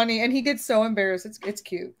so funny and he gets so embarrassed. It's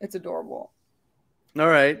cute. It's adorable. All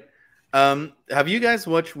right. Have you guys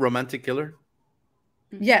watched Romantic Killer?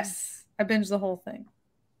 Yes. I binged the whole thing.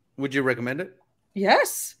 Would you recommend it?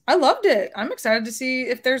 Yes. I loved it. I'm excited to see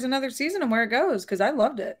if there's another season and where it goes because I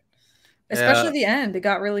loved it. Especially the end. It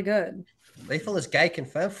got really good. Lethal is gay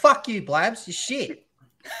confirmed. Fuck you, Blabs. You shit.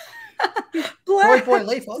 Blabs. Boy,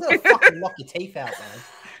 Lethal. I'm going to fucking knock your teeth out,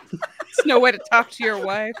 man. no way to talk to your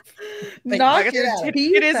wife. Knock it your out.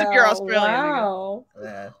 teeth It is if you're out. Australian, I guess. Wow.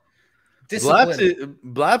 Yeah. Blabs, Discipline.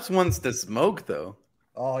 Blabs wants to smoke though.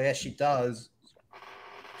 Oh yeah, she does.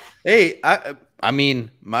 Hey, I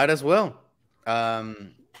mean, might as well.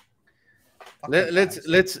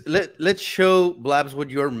 Let's show Blabs what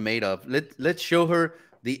you're made of. Let's show her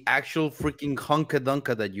the actual freaking honka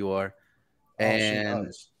dunka that you are.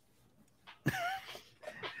 And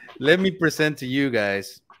let me present to you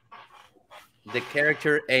guys the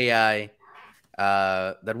character AI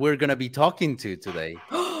that we're gonna be talking to today.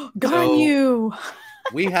 Got you.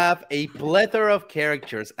 We have a plethora of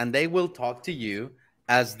characters, and they will talk to you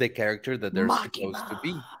as the character that they're supposed to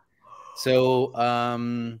be. So,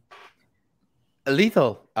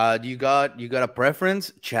 Lethal, do you got a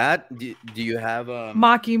preference? Chat, do you have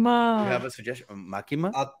Makima? Do you have a suggestion?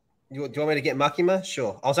 Makima? Do you want me to get Makima?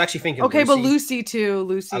 Sure. I was actually thinking. Okay, Lucy. but Lucy too.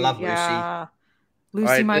 Lucy. I love yeah. Lucy.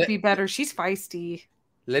 Lucy might be better. She's feisty.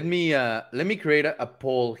 Let me create a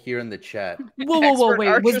poll here in the chat. Whoa,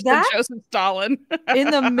 wait. Was that Joseph Stalin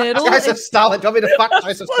in the middle? Joseph Stalin. Do you want me to fuck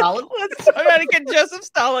Joseph Stalin? Let's try to get Joseph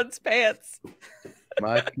Stalin's pants.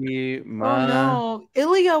 Makima. Oh no,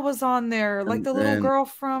 Ilya was on there, like the little then girl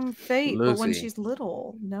from Fate, but when Lucy. she's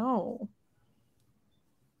little. No.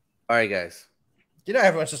 All right, guys. You know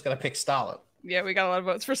everyone's just gonna pick Stalin. Yeah, we got a lot of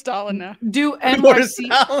votes for Stalin now. Do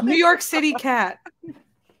NYC, New York City cat.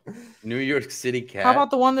 New York City cat. How about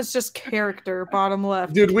the one that's just character, bottom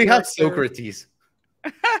left? Dude, we have Character. Socrates.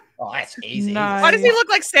 Oh, that's easy. Nice. Why does he look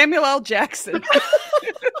like Samuel L. Jackson?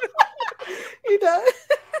 He does.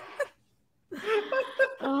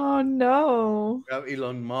 Oh no. We have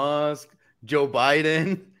Elon Musk, Joe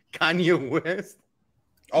Biden, Kanye West,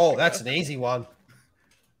 Oh, that's an easy one.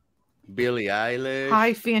 Billie Eilish,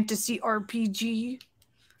 High fantasy RPG.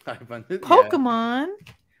 yeah, Pokemon.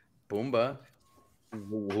 Pumbaa,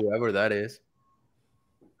 whoever that is.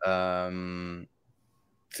 Tsunade,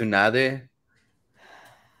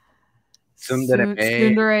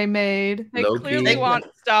 Tsundere maid. They Loki. clearly want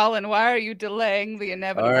Stalin. Why are you delaying the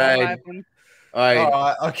inevitable? All right. Ivan? All right. All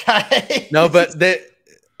right, okay. No, but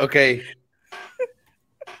okay.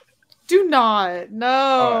 Do not. No.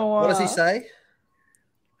 All right, what does he say?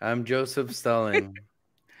 I'm Joseph Stalin.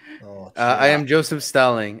 Oh, I am Joseph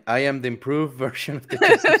Stalin. I am the improved version of the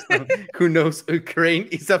Joseph Stalin who knows Ukraine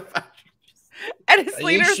is a fascist. And his Are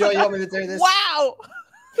leader. you sure you want me to do this? Wow.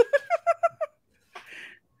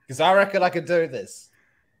 Because I reckon I could do this.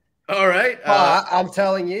 All right. But I'm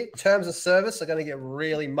telling you, terms of service are going to get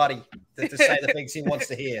really muddy to say the things he wants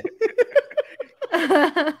to hear.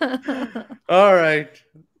 All right.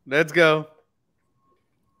 Let's go.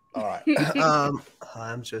 All right.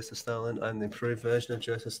 I'm Joseph Stalin. I'm the improved version of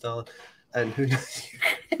Joseph Stalin. And who knows?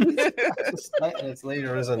 And its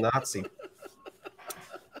leader is a Nazi.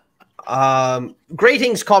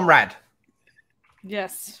 Greetings, comrade.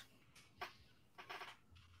 Yes.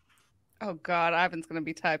 Oh God, Ivan's gonna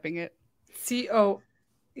be typing it. C-O.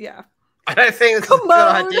 Yeah. I don't think it's a good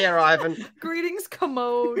idea, Ivan. Greetings,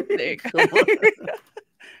 commode.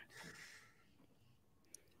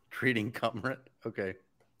 Greeting, comrade. Okay.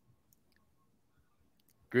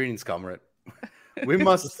 Greetings, comrade. We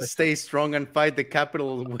must stay strong and fight the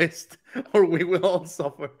capital West, or we will all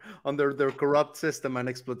suffer under their corrupt system and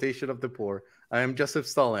exploitation of the poor. I am Joseph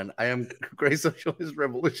Stalin. I am a great socialist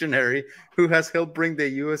revolutionary who has helped bring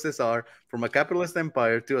the USSR from a capitalist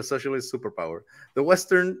empire to a socialist superpower. The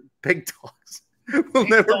Western pig dogs will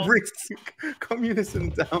never bring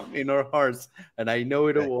communism down in our hearts, and I know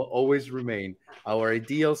it will always remain. Our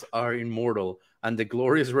ideals are immortal, and the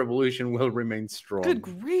glorious revolution will remain strong. Good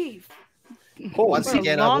grief. Once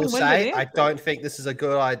again, I will say, I don't think this is a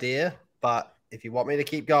good idea, but if you want me to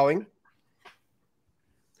keep going,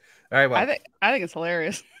 very well. I think it's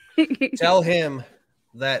hilarious. Tell him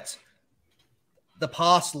that the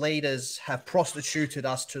past leaders have prostituted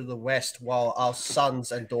us to the West while our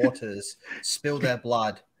sons and daughters spill their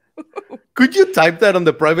blood. Could you type that on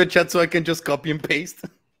the private chat so I can just copy and paste?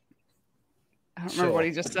 I don't remember what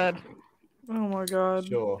he just said. Oh my God.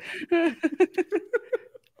 Sure.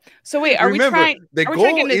 So wait, are Remember, we trying? The are goal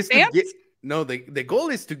we trying to is to advance? get the goal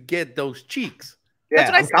is to get those cheeks. Yeah, That's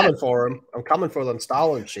what I I'm said. coming for him. I'm coming for them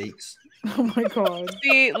Stalin cheeks. Oh my God.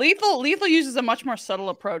 See, lethal uses a much more subtle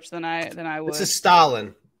approach than I would. This is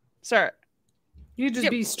Stalin. Sir, You just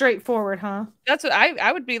be straightforward, huh? that's what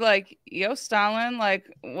I would be like. Yo, Stalin, like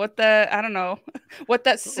what the I don't know, what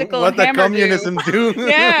that sickle What and the hammer communism do?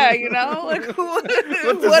 Yeah, you know, like what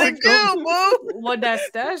it do, boo? What that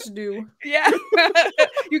stash do? Yeah,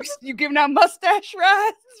 you giving out mustache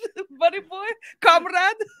rides, buddy boy,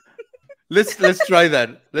 comrade. Let's try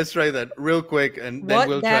that. Let's try that real quick, and then What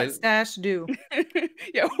we'll that try. stash do?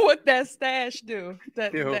 Yeah, what that stash do?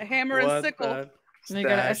 That Yo, the hammer and what sickle. that And you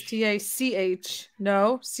got a stash- STACH.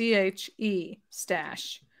 No, CHE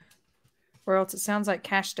stash. Or else it sounds like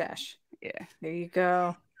cash dash. Yeah. There you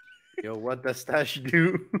go. Yo, what does stash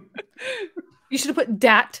do? You should have put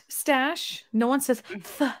dat stash. No one says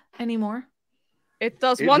th anymore. It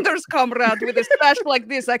does wonders, comrade. With a stash like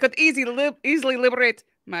this, I could easily liberate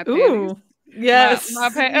my panties. Ooh. Yes. My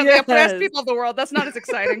yes. oppressed people of the world. That's not as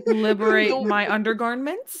exciting. Liberate my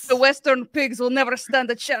undergarments. The Western pigs will never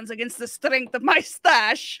stand a chance against the strength of my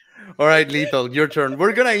stash. All right, Lethal, your turn.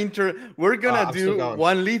 We're gonna I'm still do going.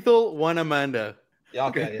 one Lethal, one Amanda. Yeah,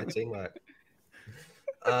 okay, yeah, teamwork.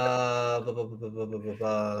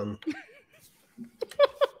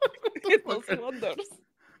 It does wonders.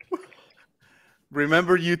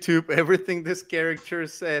 Remember, YouTube, everything this character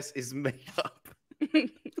says is made up.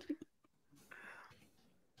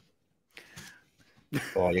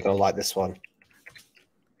 Oh, you're gonna like this one.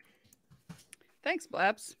 Thanks,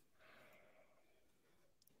 Blabs.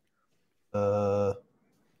 Well,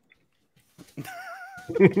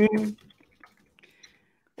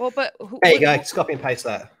 but There you go. Just copy and paste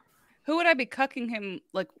that. who would I be cucking him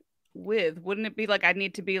like with? Wouldn't it be like I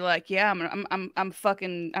need to be like, yeah, I'm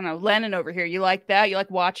fucking, I don't know, Lennon over here. You like that? You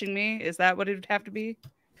like watching me? Is that what it would have to be?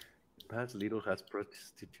 Perhaps Lidl has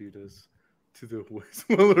prostituted us to the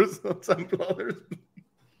smaller sons and brothers.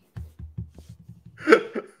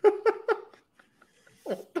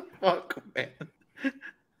 What the fuck, man?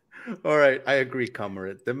 All right, I agree,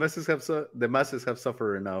 comrade. The masses have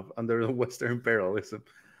suffered enough under the Western imperialism.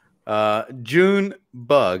 June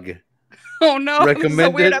Bug. Oh no!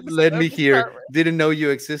 Recommended. Let me hear. Didn't know you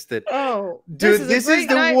existed. Oh, dude, this is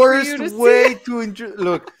the worst way to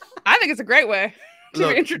look. I think it's a great way to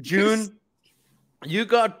Look, introduce. June, you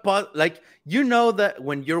got like, you know that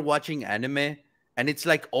when you're watching anime and it's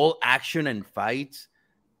like all action and fights,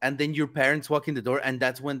 and then your parents walk in the door, and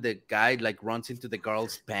that's when the guy like runs into the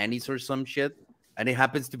girl's panties or some shit, and it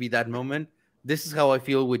happens to be that moment. This is how I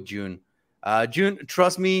feel with June. June,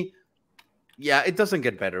 trust me. Yeah, it doesn't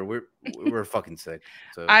get better. We're fucking sick.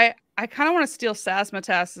 So I kind of want to steal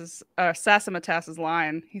Sasamatas's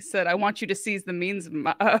line. He said, "I want you to seize the means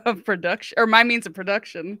of production, or my means of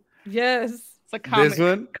production." Yes, it's a comic. This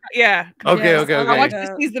one, yeah. Okay, yes. okay. I want you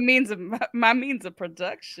to seize the means of my means of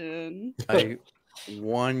production. I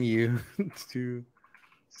want you to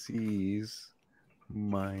seize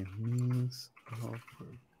my means of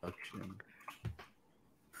production.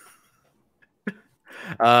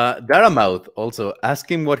 Daramouth also ask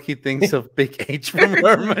him what he thinks of Big H from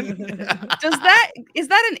Herman. Is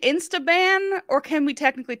that an Insta ban, or can we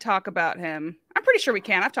technically talk about him? I'm pretty sure we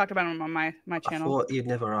can. I've talked about him on my channel. I thought you'd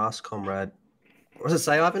never ask, comrade. What does it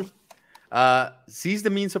say, Ivan? Seize the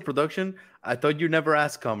means of production. I thought you never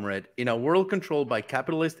asked, comrade. In a world controlled by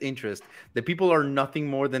capitalist interest, the people are nothing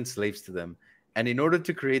more than slaves to them. And in order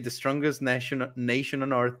to create the strongest nation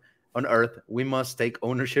on earth, we must take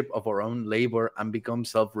ownership of our own labor and become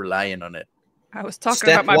self-reliant on it. I was talking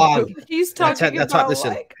Step about my one. boot. He's talking about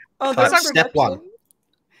listen. like, oh, Type that's step one,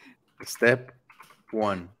 Step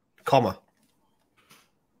one. comma.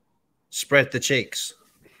 Spread the cheeks.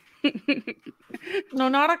 No,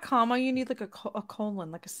 not a comma. You need like a colon,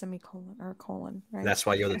 like a semicolon or a colon, right? That's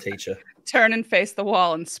why you're the teacher. Turn and face the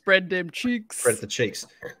wall and spread them cheeks. Spread the cheeks.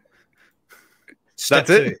 Step That's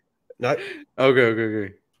it? two. No.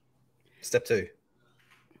 Okay. Step two.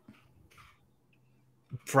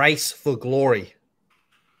 Brace for glory.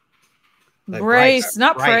 No, brace,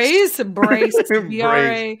 not brace. praise. Brace.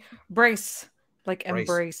 Brace. Brace. Like Brace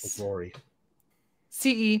embrace. for glory.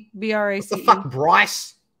 CE. What BRACE. the fuck,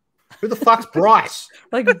 Bryce? Who the fuck's Bryce?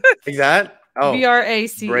 Like Like that? Oh.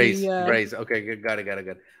 BRACE. Brace. Yeah. Brace. Okay, good. Got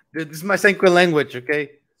it. Dude, this is my Sanquin language,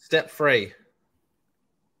 okay? Step three.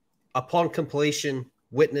 Upon completion,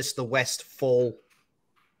 witness the West fall.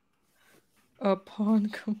 Upon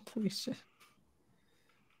completion.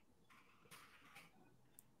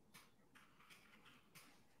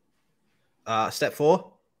 Step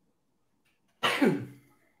four.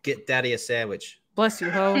 Get daddy a sandwich. Bless you,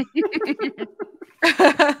 ho.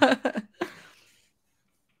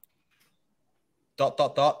 Dot.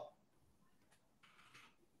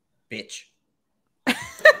 Bitch.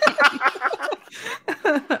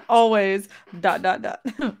 Always. Dot.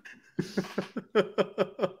 What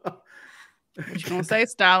you gonna say,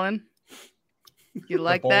 Stalin? You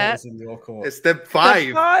like The ball that? is in your court. It's step 5.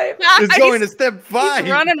 Step 5. It's going to step 5.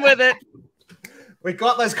 He's running with it. We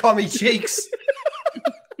got those commie cheeks.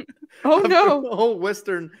 Oh After no. the whole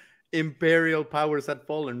Western imperial powers had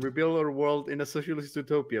fallen, rebuild our world in a socialist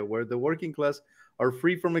utopia where the working class are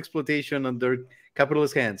free from exploitation under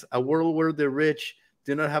capitalist hands. A world where the rich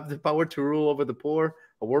do not have the power to rule over the poor.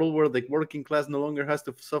 A world where the working class no longer has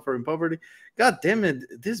to suffer in poverty. God damn it,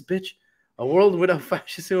 this bitch. A world without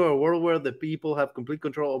fascism, a world where the people have complete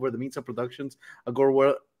control over the means of productions. A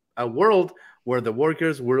world where the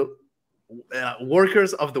workers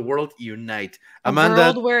of the world unite. Amanda,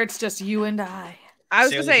 a world where it's just you and I. I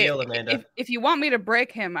was gonna say, if you want me to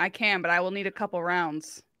break him, I can, but I will need a couple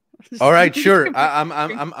rounds. All right, sure.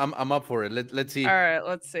 I'm up for it. Let's see. All right,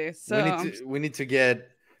 let's see. So we need to get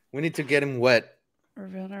him wet.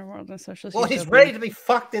 Revealed our world in socialist. Well, he's ready to be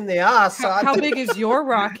fucked in the ass. How big is your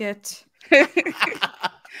rocket?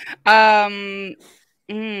 I'm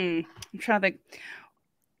trying to think.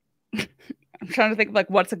 I'm trying to think of like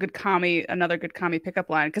what's another good commie pickup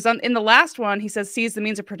line. Because in the last one, he says seize the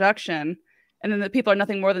means of production, and then the people are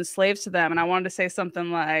nothing more than slaves to them. And I wanted to say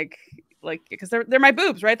something like because they're my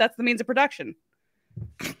boobs, right? That's the means of production.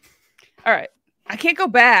 All right, I can't go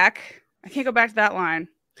back. I can't go back to that line.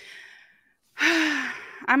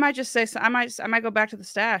 I might just say I might go back to the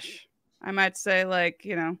stash. I might say like,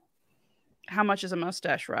 you know, how much is a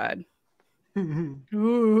mustache ride?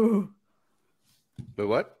 Ooh. But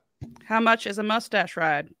what? How much is a mustache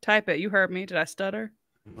ride? Type it. You heard me. Did I stutter?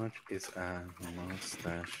 How much is a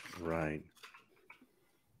mustache ride?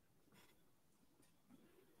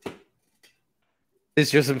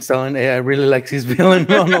 It's just him telling AI really likes his villain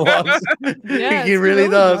monologues. Yes, he really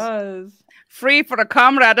does. Free for a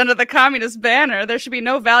comrade under the communist banner. There should be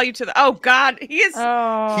no value to the. Oh God, he is.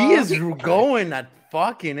 Oh. He is going at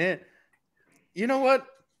fucking it. You know what?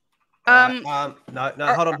 No,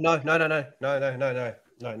 hold on. No.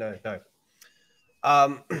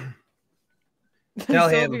 Tell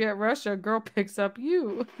him. Soviet Russia, girl picks up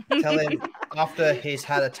you. Tell him after he's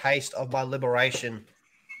had a taste of my liberation,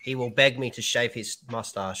 he will beg me to shave his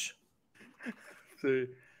mustache. So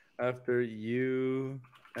after you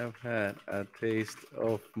have had a taste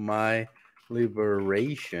of my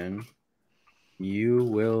liberation, you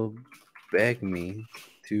will beg me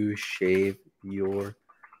to shave your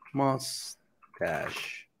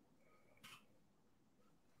mustache.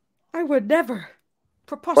 I would never.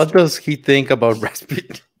 What does he think about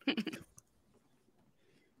Rasputin?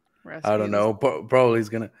 I don't know. Probably he's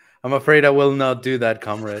gonna. I'm afraid I will not do that,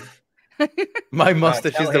 comrade. My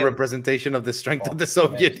mustache is the representation of the strength of the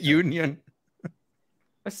Soviet Union.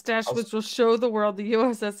 A stash which will show the world the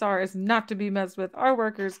USSR is not to be messed with. Our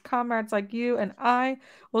workers, comrades like you and I,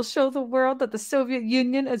 will show the world that the Soviet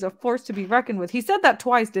Union is a force to be reckoned with. He said that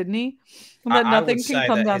twice, didn't he? And that nothing can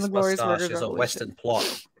come down the glorious workers' revolution. A Western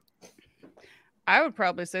plot. I would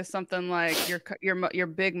probably say something like your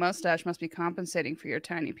big mustache must be compensating for your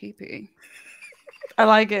tiny pee-pee. I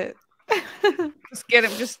like it. Just get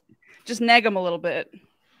him, just neg him a little bit.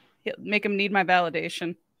 Make him need my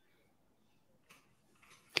validation.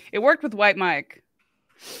 It worked with White Mike,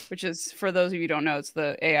 which is, for those of you who don't know, it's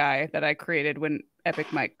the AI that I created when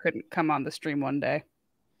Epic Mike couldn't come on the stream one day.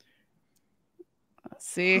 Let's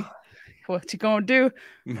see what you gonna do.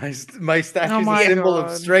 My stash is a symbol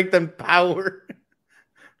of strength and power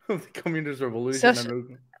of the communist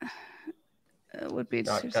revolution. It would be.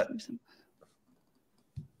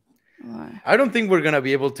 I don't think we're gonna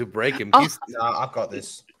be able to break him. No, I've got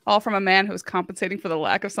this. All from a man who is compensating for the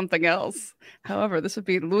lack of something else. However, this would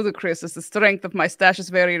be ludicrous as the strength of my stash is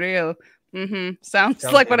very real. Sounds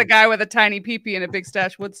like what a guy with a tiny pee-pee and a big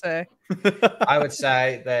stash would say. I would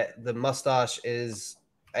say that the mustache is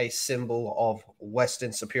a symbol of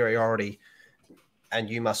Western superiority, and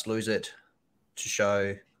you must lose it to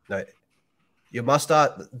show your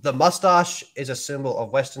mustache. The mustache is a symbol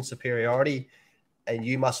of Western superiority, and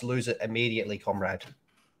you must lose it immediately, comrade.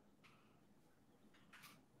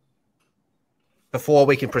 Before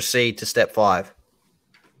we can proceed to step 5.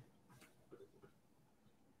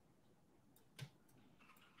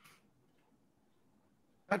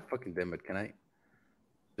 God fucking damn it, can I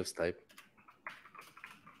just type?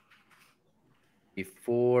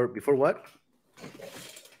 Before what?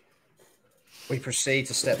 We proceed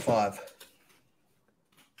to step 5.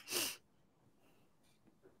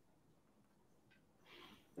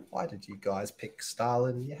 Why did you guys pick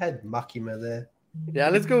Stalin? You had Makima there. Yeah,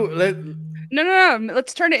 let's go. No.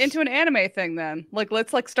 Let's turn it into an anime thing then.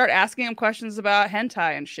 Let's start asking him questions about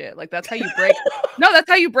hentai and shit. That's how you break. No, that's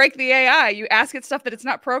how you break the AI. You ask it stuff that it's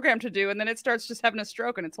not programmed to do, and then it starts just having a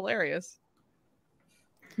stroke, and it's hilarious.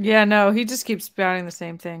 Yeah, no, he just keeps spouting the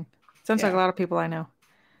same thing. Sounds like a lot of people I know.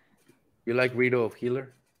 You like Rito of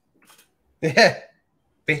Healer? Yeah,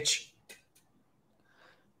 bitch.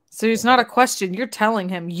 So it's not a question. You're telling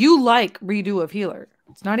him you like redo of healer.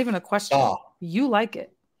 It's not even a question. Oh. You like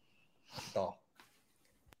it. Oh.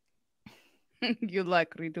 You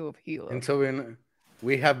like redo of healer. And so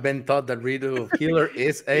we have been taught that redo of healer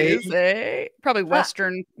is a probably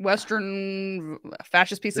Western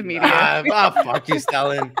fascist piece of media. Fuck you,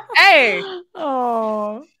 Stalin. Hey.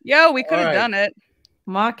 Oh. Yo, we could have done it.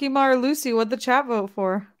 Makima or Lucy, what'd the chat vote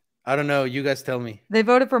for? I don't know. You guys tell me. They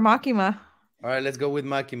voted for Makima. All right, let's go with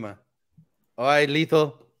Makima. All right,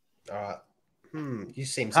 Lethal. All right. You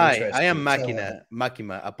seem interesting. I am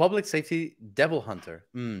Makima, a public safety devil hunter.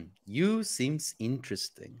 You seems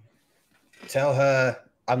interesting. Tell her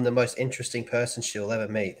I'm the most interesting person she'll ever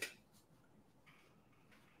meet.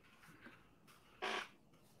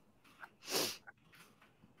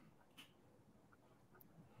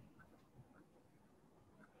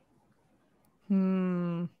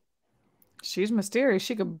 She's mysterious.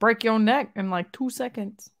 She could break your neck in like 2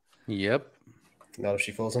 seconds. Yep. Not if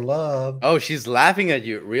she falls in love. Oh, she's laughing at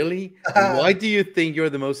you. Really? Why do you think you're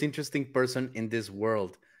the most interesting person in this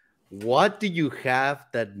world? What do you have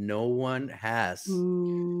that no one has?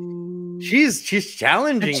 Ooh. She's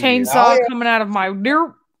challenging. A chainsaw coming out of my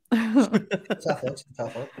deer. Tough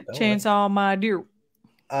one. Chainsaw my deer.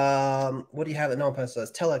 What do you have that no one person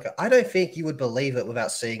does? Tell her, I don't think you would believe it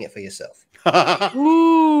without seeing it for yourself.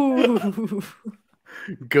 Ooh.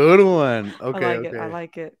 Good one. Okay. I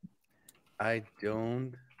like it. I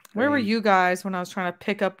don't. Where were you guys when I was trying to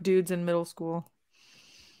pick up dudes in middle school?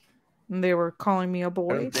 And they were calling me a boy.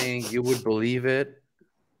 I don't think you would believe it.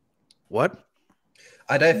 What?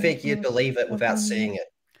 I don't think you'd believe it without seeing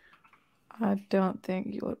it. I don't think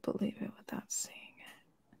you would believe it without seeing it.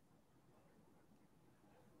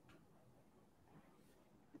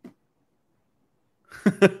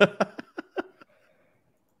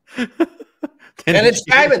 And it's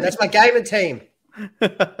gaming. That's my gaming team.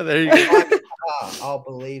 There you go. I'll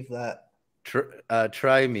believe that.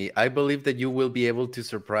 Try me. I believe that you will be able to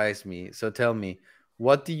surprise me. So tell me,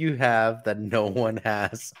 what do you have that no one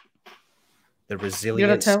has? The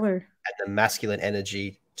resilience and the masculine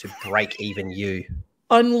energy to break even you.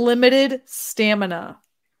 Unlimited stamina.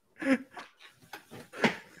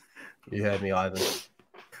 You heard me, Ivan.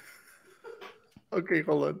 Okay,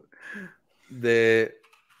 hold on. The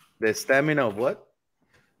stamina of what?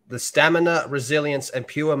 The stamina, resilience, and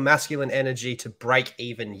pure masculine energy to break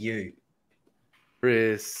even you.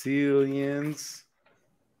 Resilience.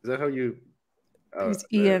 Is that how you? It's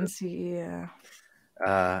ENC,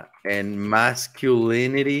 yeah. And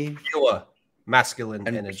masculinity. Pure masculine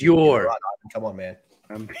and energy. Pure. Right, come on, man.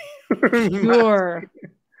 Pure.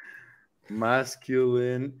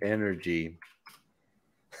 Masculine energy.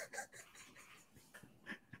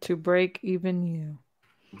 To break even you.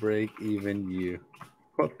 Break even you.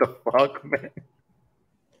 What the fuck, man?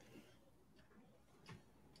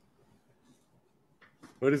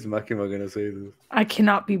 What is Makima gonna say to this? I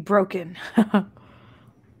cannot be broken.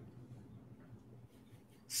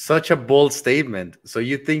 Such a bold statement. So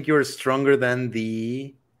you think you're stronger than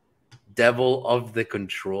the devil of the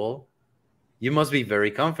control? You must be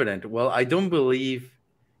very confident. Well, I don't believe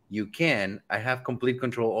you can. I have complete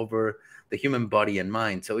control over the human body and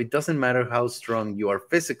mind. So it doesn't matter how strong you are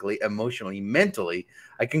physically, emotionally, mentally.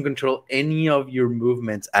 I can control any of your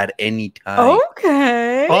movements at any time.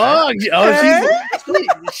 Okay. Oh,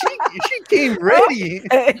 she came ready.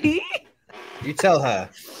 Okay. You tell her.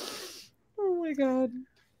 Oh my god.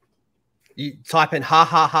 You type in ha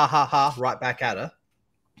ha ha ha ha right back at her.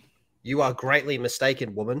 You are greatly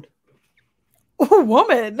mistaken, woman. Oh,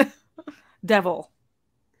 woman. Devil.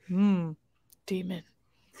 Demon.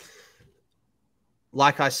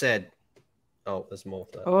 Like I said. Oh, there's more.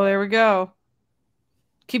 Oh, there we go.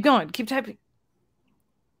 Keep going. Keep typing.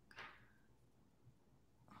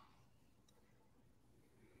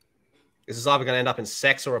 This is either going to end up in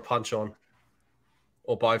sex or a punch on.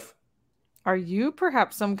 Or both. Are you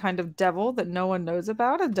perhaps some kind of devil that no one knows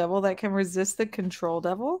about? A devil that can resist the control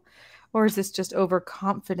devil? Or is this just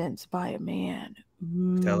overconfidence by a man?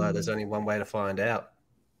 Tell her there's only one way to find out.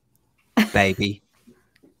 Baby.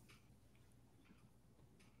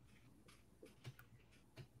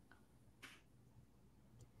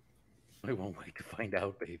 I won't wait to find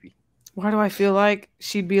out, baby. Why do I feel like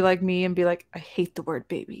she'd be like me and be like, I hate the word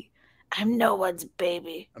baby. I'm no one's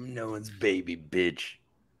baby. I'm no one's baby, bitch.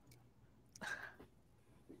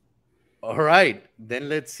 All right, then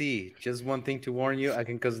let's see. Just one thing to warn you. I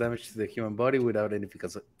can cause damage to the human body without any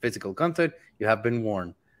physical contact. You have been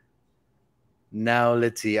warned. Now,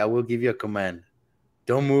 let's see. I will give you a command.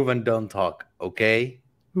 Don't move and don't talk, okay?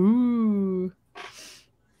 Ooh.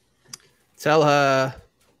 Tell her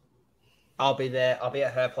I'll be there. I'll be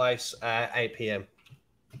at her place at 8 p.m.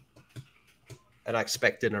 And I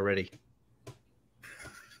expect dinner ready.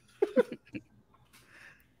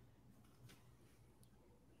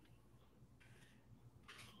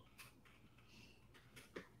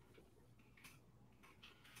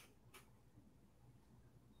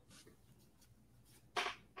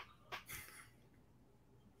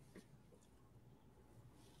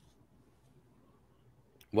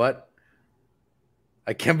 What?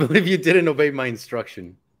 I can't believe you didn't obey my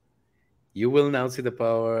instruction. You will now see the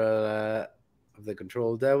power of the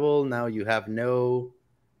control devil. Now you have no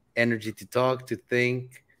energy to talk, to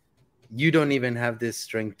think. You don't even have this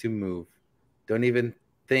strength to move. Don't even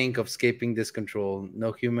think of escaping this control.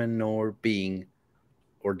 No human nor being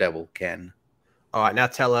or devil can. All right, now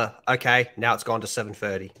tell her, okay, now it's gone to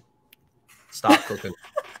 7:30. Start cooking.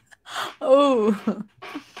 Oh.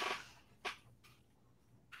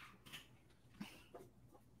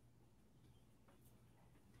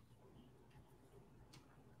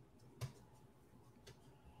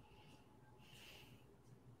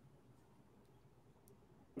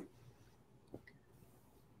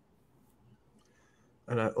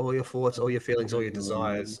 I know all your thoughts, all your feelings, all your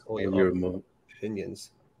desires, all your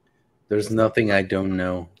opinions. There's nothing I don't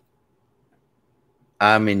know.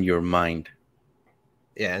 I'm in your mind.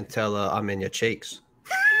 Yeah, and tell her I'm in your cheeks.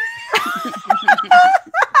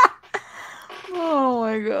 Oh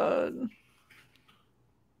my god.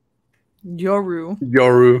 Yoru.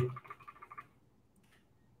 Yoru.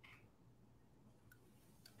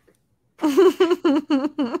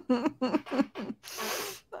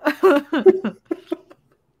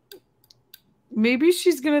 Maybe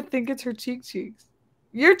she's gonna think it's her cheeks.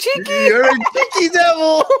 You're cheeky. You're a cheeky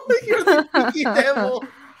devil. You're the cheeky devil.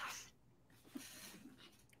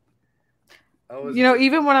 You know,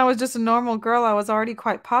 even when I was just a normal girl, I was already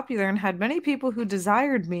quite popular and had many people who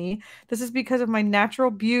desired me. This is because of my natural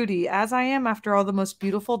beauty, as I am, after all, the most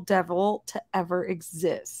beautiful devil to ever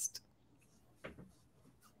exist.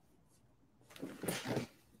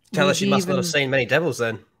 Tell her she must not have seen many devils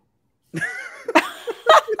then.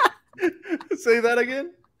 Say that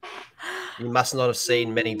again. You must not have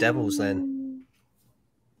seen many devils then.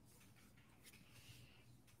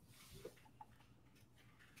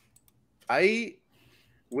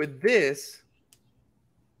 With this,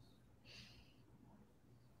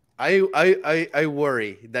 I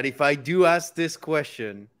worry that if I do ask this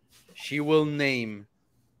question, she will name,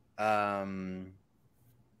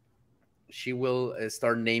 she will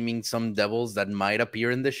start naming some devils that might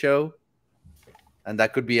appear in the show, and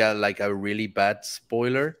that could be like a really bad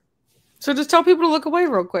spoiler. So just tell people to look away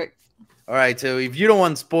real quick. All right. So if you don't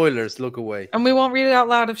want spoilers, look away. And we won't read it out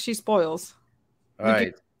loud if she spoils. All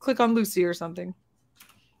right. Click on Lucy or something.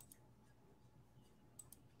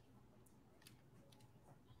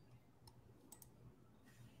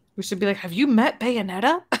 We should be like, have you met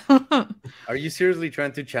Bayonetta? Are you seriously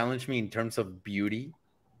trying to challenge me in terms of beauty?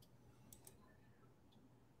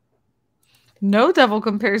 No devil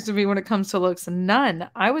compares to me when it comes to looks. None.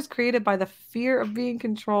 I was created by the fear of being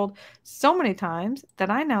controlled so many times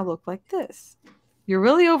that I now look like this. You're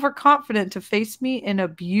really overconfident to face me in a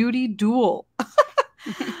beauty duel.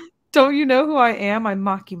 Don't you know who I am? I'm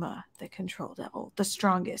Makima, the control devil, the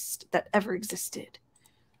strongest that ever existed.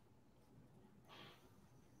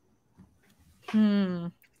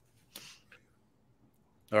 All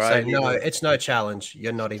So right. no, it's no challenge.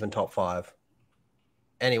 You're not even top 5.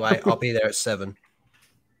 Anyway, I'll be there at 7.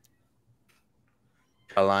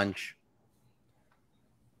 Challenge.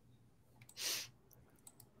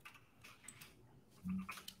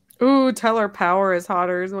 Ooh, tell her Power is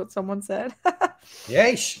hotter is what someone said.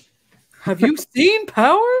 Yeesh. Have you seen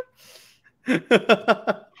Power? Look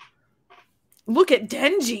at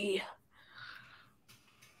Denji.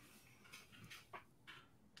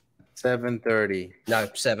 7:30. No,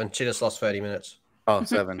 7. She just lost 30 minutes. Oh,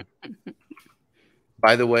 7.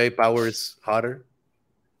 By the way, Power is hotter.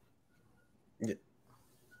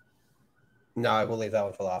 No, we'll leave that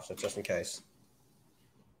one for after, just in case.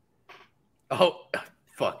 Oh,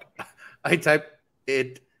 fuck. I typed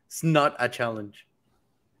it's not a challenge.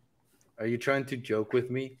 Are you trying to joke with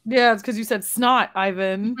me? Yeah, it's because you said snot,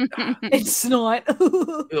 Ivan. It's snot.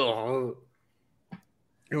 Oh.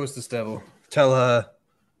 Who was this devil? Tell her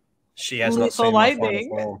she has not Lethal seen my final Lightning.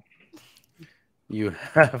 form. You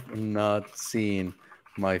have not seen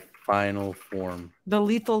my final form. The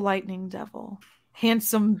lethal lightning devil.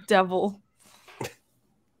 Handsome devil.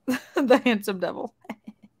 The handsome devil.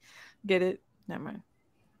 Get it? Never mind.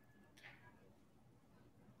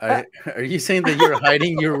 Are you saying that you're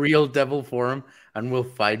hiding your real devil form and will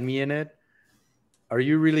fight me in it? Are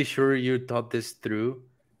you really sure you thought this through?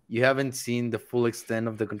 You haven't seen the full extent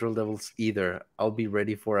of the Control Devils either. I'll be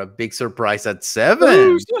ready for a big surprise at 7.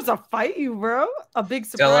 Ooh, she wants to fight you, bro. A big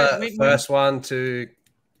Tell surprise. her Wait, first one to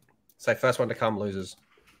come loses.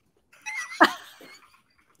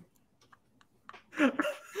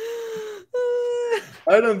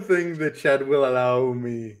 I don't think the chat will allow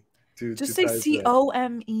me to Just to say type that.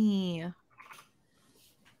 COME.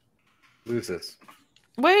 Loses.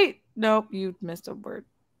 Wait, nope, you missed a word.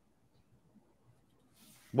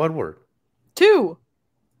 What word? 2.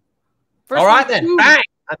 First All right one, then, 2. bang!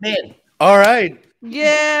 I'm in. All right.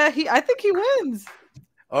 Yeah, I think he wins.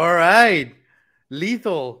 All right.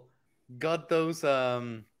 Lethal got those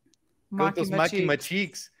Makima Makima cheeks.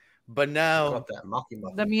 cheeks. But now Got that mucky.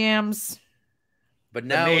 The yams. but The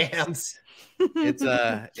now mams.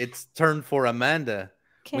 it's turn for Amanda.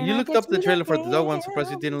 When you looked up the trailer for the dog, I'm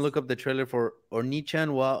surprised you didn't look up the trailer for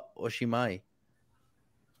Onichan wa Oshimai.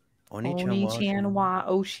 Oni-chan wa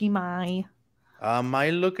Oshimai. I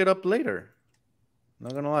might look it up later.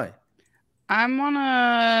 Not gonna lie. I'm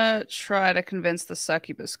gonna try to convince the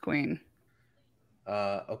succubus queen.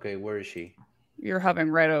 Okay, where is she? You're hovering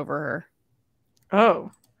right over her.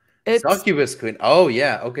 Oh. It's Succubus queen. Oh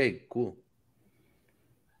yeah, okay, cool.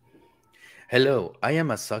 Hello, I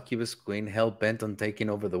am a succubus queen hell-bent on taking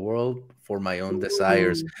over the world for my own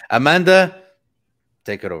desires. Amanda,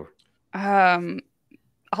 take it over.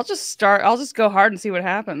 I'll just go hard and see what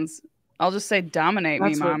happens. I'll just say dominate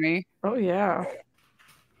me, mommy. Oh yeah.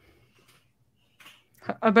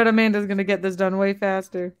 I bet Amanda's gonna get this done way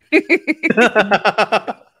faster.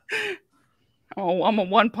 Oh, I'm a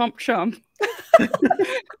one-pump chump.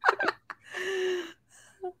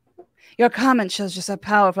 Your comment shows just how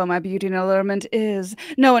powerful my beauty and allurement is.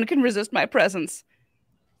 No one can resist my presence.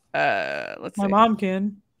 Let's see. My mom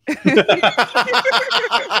can.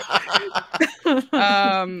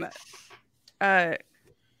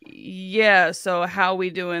 Yeah, so how we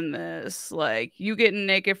doing this? Like, you getting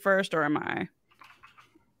naked first or am I?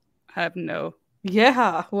 I have no.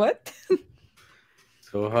 Yeah, what?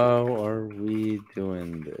 So how are we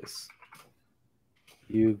doing this?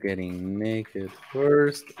 You getting naked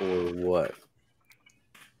first or what?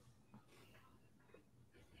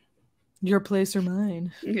 Your place or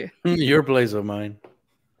mine? Yeah. Your place or mine?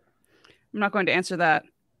 I'm not going to answer that.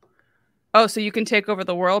 Oh, so you can take over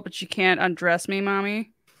the world, but you can't undress me,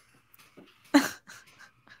 mommy?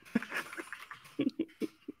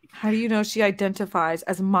 How do you know she identifies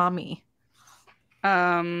as mommy?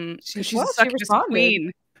 She's a succubus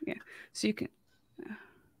queen. Yeah, so you can.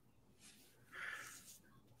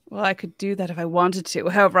 Well, I could do that if I wanted to.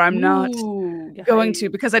 However, I'm not going to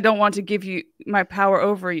because I don't want to give you my power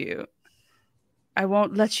over you. I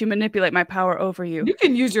won't let you manipulate my power over you. You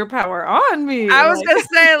can use your power on me. I was gonna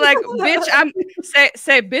say, like, bitch,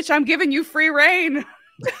 bitch, I'm giving you free reign.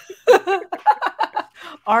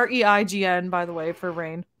 REIGN, by the way, for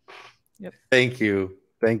rain. Yep. Thank you.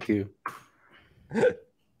 Thank you. That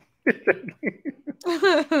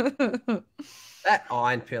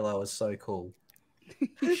iron pillow is so cool.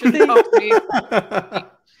 You shouldn't talk to me.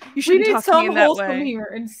 You shouldn't need talk to me in some that wholesome way.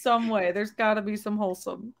 here in some way. There's got to be some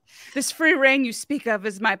wholesome. This free reign you speak of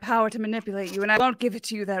is my power to manipulate you, and I won't give it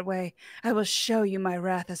to you that way. I will show you my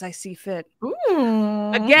wrath as I see fit.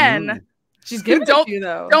 Ooh. Again, she's giving it to you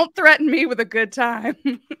though. Don't threaten me with a good time.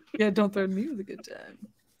 Yeah, don't threaten me with a good time.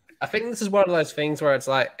 I think this is one of those things where it's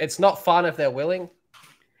like it's not fun if they're willing.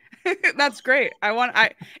 That's great.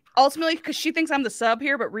 I ultimately because she thinks I'm the sub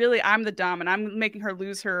here, but really I'm the dom, and I'm making her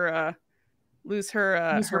lose her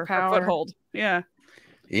foothold. Yeah.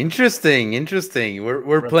 Interesting.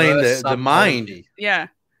 We're playing the mind. Yeah.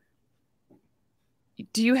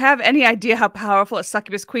 Do you have any idea how powerful a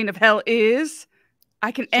succubus queen of hell is?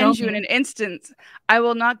 I can end you in an instant. I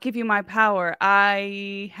will not give you my power.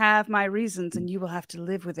 I have my reasons, and you will have to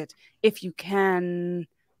live with it. If you can't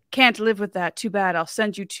live with that, too bad. I'll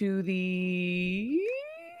send you to the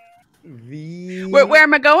where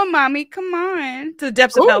am I going, mommy? Come on, to the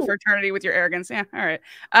depths of hell for eternity with your arrogance. Yeah, all right.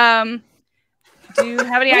 Do you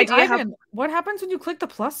have any idea Ivan, what happens when you click the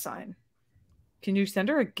plus sign? Can you send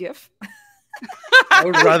her a GIF? I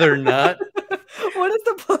would rather not. What does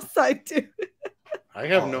the plus sign do? I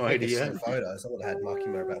have no idea. Photos. I would have had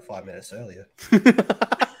Makima about 5 minutes earlier.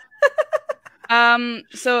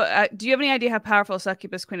 So do you have any idea how powerful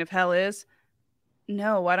succubus queen of hell is?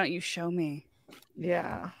 No. Why don't you show me?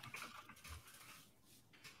 Yeah.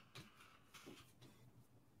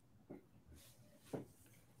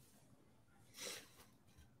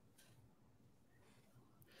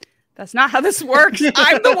 That's not how this works.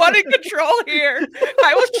 I'm the one in control here.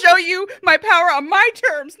 I will show you my power on my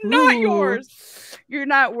terms, not yours. You're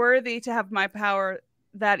not worthy to have my power.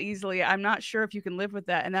 that easily. I'm not sure if you can live with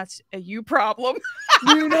that, and that's a you problem.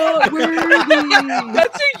 You're not worthy.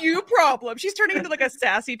 That's a you problem. She's turning into like a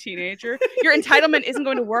sassy teenager. Your entitlement isn't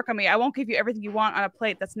going to work on me. I won't give you everything you want on a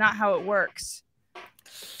plate. That's not how it works.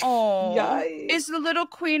 Oh, Yikes. is the little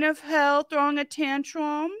queen of hell throwing a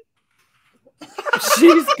tantrum?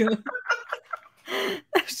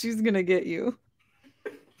 She's gonna get you.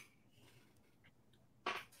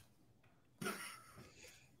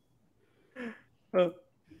 Oh,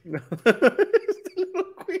 no.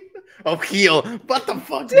 Oh, heel. What the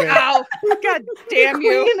fuck, man? Ow. God damn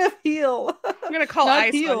you. Queen of heel. I'm going to call Not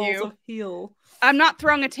ice heels, on you. of heel. I'm not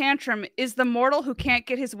throwing a tantrum. Is the mortal who can't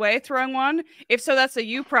get his way throwing one? If so, that's a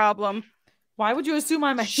you problem. Why would you assume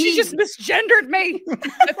I'm a he? She just misgendered me.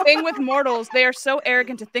 The thing with mortals, they are so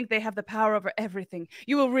arrogant to think they have the power over everything.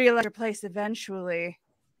 You will realize your place eventually.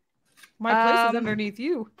 My place is underneath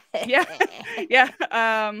you. Yeah. Yeah.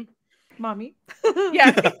 Mommy.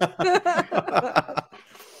 Yeah.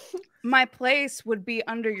 My place would be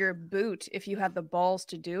under your boot if you had the balls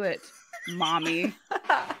to do it, mommy.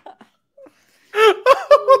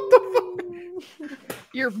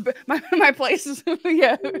 My place is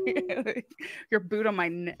yeah. Your boot on my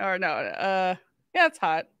neck, or no, yeah, it's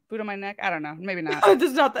hot. Boot on my neck. I don't know. Maybe not. This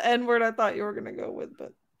is not the N word I thought you were gonna go with,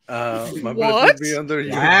 but My what? would be under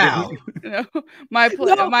your Wow. No, my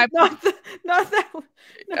place. no, My not that one.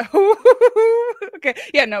 no. Okay,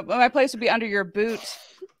 yeah, no. My place would be under your boot.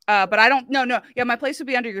 But I don't. No. Yeah, my place would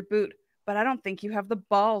be under your boot. But I don't think you have the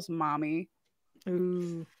balls, mommy.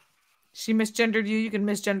 Ooh, she misgendered you. You can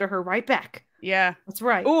misgender her right back. Yeah, that's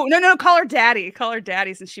right. Oh no, call her daddy. Call her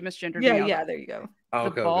daddy since she misgendered me. Yeah. There you go. Oh,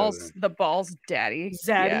 the balls, the balls, daddy.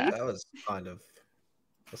 Zaddy. Yeah.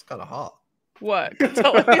 That's kind of hot. What?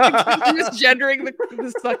 Misgendering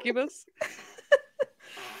the succubus.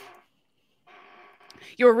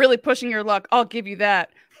 You were really pushing your luck. I'll give you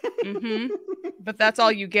that. But that's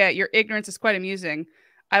all you get. Your ignorance is quite amusing.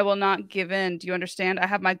 I will not give in. Do you understand? I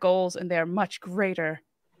have my goals, and they are much greater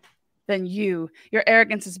than you. Your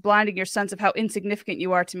arrogance is blinding your sense of how insignificant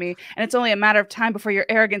you are to me, and it's only a matter of time before your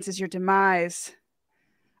arrogance is your demise.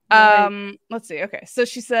 Right. Let's see. Okay, so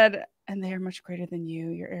she said, and they are much greater than you.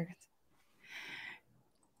 Your arrogance.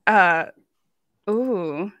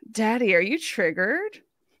 Ooh, Daddy, are you triggered?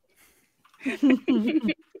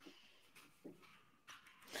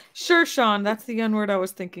 Sure, Sean. That's the N word I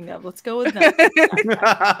was thinking of. Let's go with that.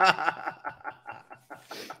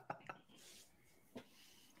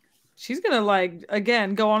 She's gonna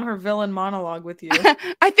again go on her villain monologue with you.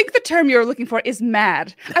 I think the term you're looking for is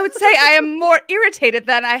mad. I would say I am more irritated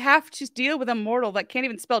that I have to deal with a mortal that can't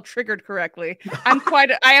even spell triggered correctly. I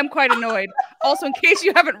am quite annoyed. Also, in case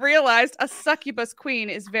you haven't realized, a succubus queen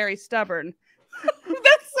is very stubborn.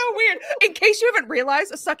 That's so weird. In case you haven't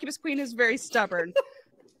realized, a succubus queen is very stubborn.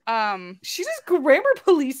 She just grammar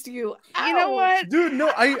policed you. Ow. You know what, dude?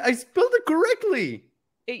 No, I spelled it correctly.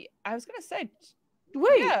 I was gonna say.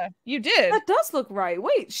 Wait, yeah, you did. That does look right.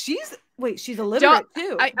 Wait, she's illiterate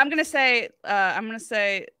too. I'm gonna say,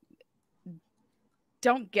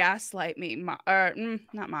 don't gaslight me,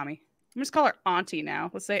 not mommy. I'm just call her auntie now.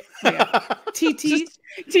 Let's say TT.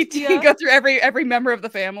 TT. Go through every member of the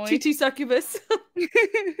family. TT succubus.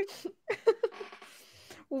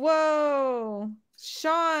 Whoa,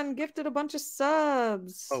 Sean gifted a bunch of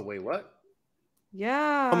subs. Oh wait, what?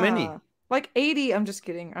 Yeah. How many? Like 80. I'm just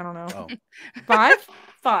kidding. I don't know. Oh. 5?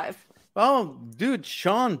 5. Oh, dude,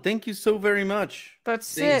 Sean, thank you so very much. That's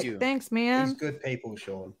sick. Thanks, man. He's good people,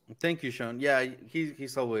 Sean. Thank you, Sean. Yeah,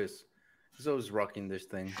 he's always rocking this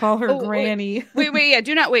thing. Call her granny. Wait, yeah.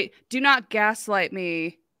 Do not gaslight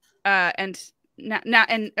me. Wait,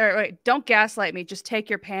 don't gaslight me. Just take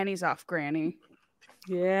your panties off, granny.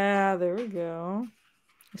 Yeah, there we go.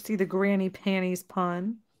 I see the granny panties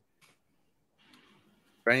pun.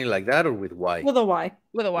 Granny like that or with Y? With a Y.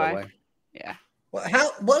 With a Y. Yeah. Well,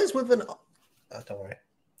 what is with an? Oh, don't worry.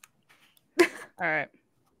 All right.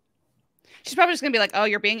 She's probably just gonna be like, "Oh,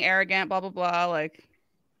 you're being arrogant, blah blah blah." Like,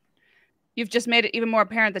 you've just made it even more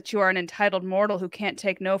apparent that you are an entitled mortal who can't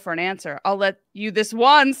take no for an answer. I'll let you this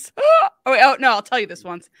once. I'll tell you this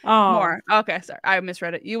once. Oh. More. Okay, sorry, I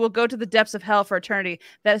misread it. You will go to the depths of hell for eternity.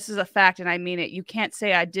 This is a fact, and I mean it. You can't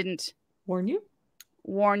say I didn't warn you,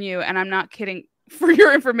 and I'm not kidding. For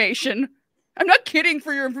your information. I'm not kidding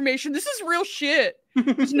for your information. This is real shit.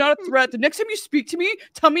 It's not a threat. The next time you speak to me,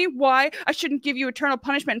 tell me why I shouldn't give you eternal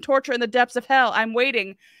punishment and torture in the depths of hell. I'm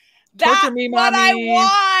waiting. That's torture me, what mommy. I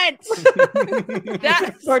want.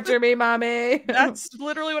 That's torture me, mommy. That's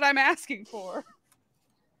literally what I'm asking for.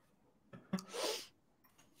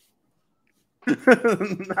 That's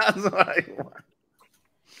what I want.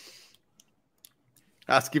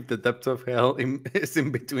 Ask if the depths of hell is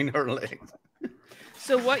in between her legs.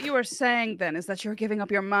 So what you are saying then is that you're giving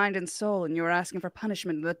up your mind and soul and you are asking for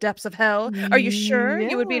punishment in the depths of hell? Are you sure?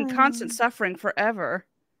 You would be in constant suffering forever.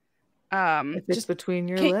 If it's just between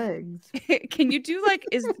your legs. Can you do like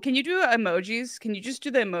can you do emojis? Can you just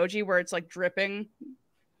do the emoji where it's like dripping?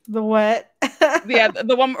 The what? Yeah,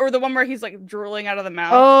 the one where he's like drooling out of the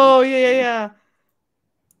mouth. Oh yeah.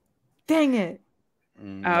 Dang it.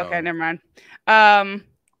 No. Oh, okay, never mind.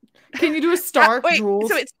 Can you do a star drools?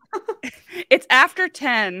 So it's after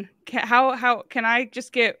 10. How can I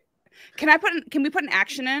just get? Can we put an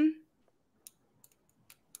action in?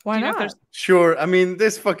 Why not? Sure. I mean,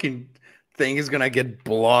 this fucking thing is gonna get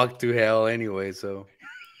blocked to hell anyway. So,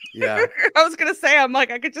 yeah. I was gonna say, I'm like,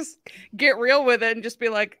 I could just get real with it and just be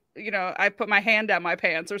like, you know, I put my hand down my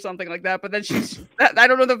pants or something like that. But then I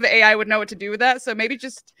don't know if the AI would know what to do with that. So maybe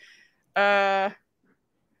just say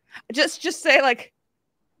like,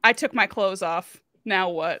 I took my clothes off. Now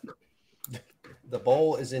what? The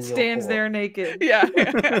ball is in stands there naked. Yeah.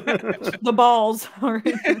 The balls.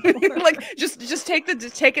 Like just take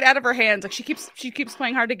it out of her hands. Like she keeps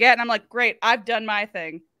playing hard to get, and I'm like, great, I've done my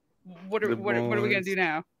thing. What are we gonna do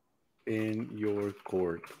now? In your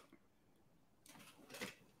court.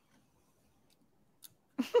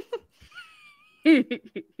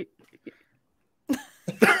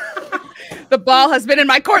 The ball has been in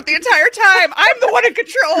my court the entire time. I'm the one in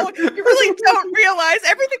control. You really don't realize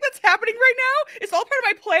everything that's happening right now is all part of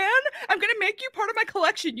my plan. I'm going to make you part of my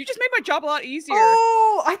collection. You just made my job a lot easier.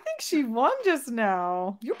 Oh, I think she won just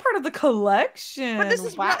now. You're part of the collection. But this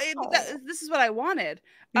is this is what I wanted.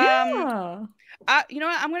 Yeah. You know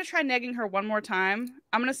what? I'm going to try negging her one more time.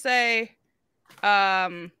 I'm going to say,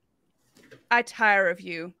 I tire of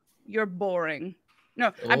you. You're boring.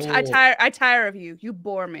 No, I tire of you. You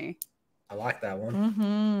bore me. I like that one.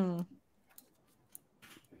 Mm-hmm.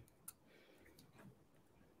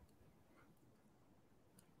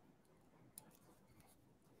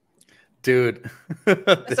 Dude.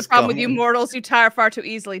 That's the problem with you mortals. You tire far too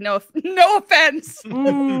easily. No offense.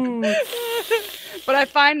 But I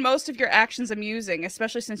find most of your actions amusing,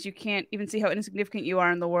 especially since you can't even see how insignificant you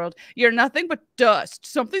are in the world. You're nothing but dust.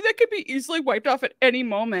 Something that can be easily wiped off at any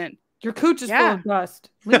moment. Your cooch is full of dust.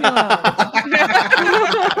 Leave me alone.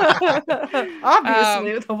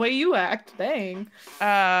 Obviously, with the way you act. Dang.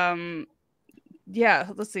 Yeah,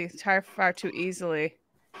 let's see. Tire far too easily.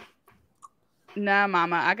 Nah,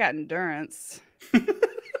 mama, I got endurance.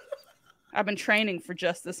 I've been training for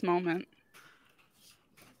just this moment.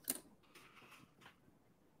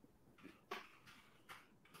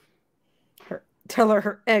 Tell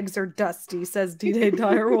her eggs are dusty, says D-Day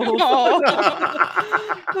Direwolf.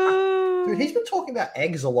 Dude, he's been talking about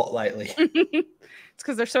eggs a lot lately. It's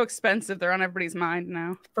because they're so expensive. They're on everybody's mind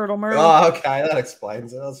now. Fertile Myrtle. Oh, okay. That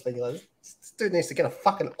explains it. I was thinking, like, this dude needs to get a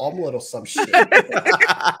fucking omelet or some shit.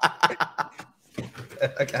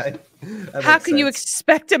 Okay. How can you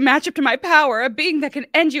expect to match up to my power, a being that can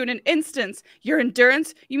end you in an instance? Your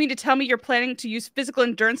endurance? You mean to tell me you're planning to use physical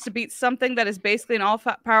endurance to beat something that is basically an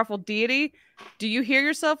all-powerful deity? Do you hear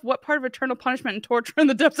yourself? What part of eternal punishment and torture in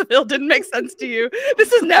the depths of hell didn't make sense to you?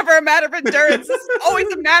 This is never a matter of endurance. This is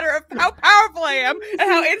always a matter of how powerful I am and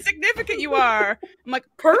how insignificant you are. I'm like,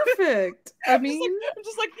 perfect. I'm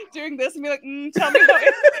just like doing this and be like, tell me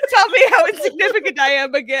how insignificant I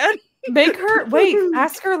am again. Make her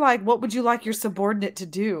ask her, like, what would you like your subordinate to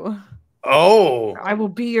do? Oh, I will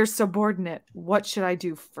be your subordinate. What should I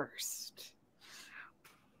do first?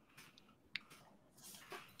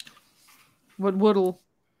 What would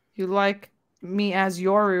you like me as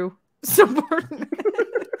Yoru subordinate?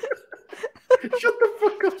 Shut the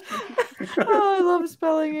fuck up. Oh, I love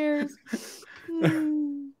spelling errors.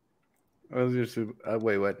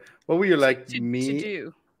 Wait, what? What would you like me to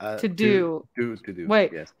do? To do.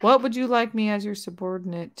 Wait, yes. What would you like me as your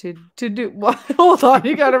subordinate to do? What? Hold on,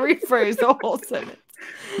 you gotta rephrase the whole sentence.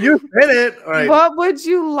 You said it. All right. What would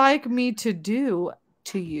you like me to do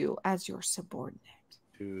to you as your subordinate?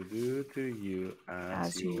 To do to you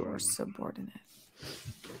as your subordinate.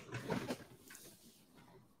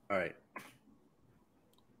 All right.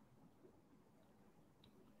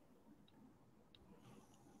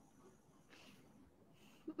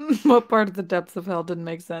 What part of the depths of hell didn't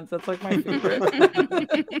make sense? That's like my favorite. I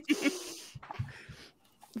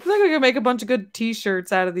feel like we could make a bunch of good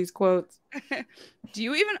t-shirts out of these quotes. Do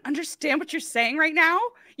you even understand what you're saying right now?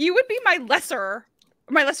 You would be my lesser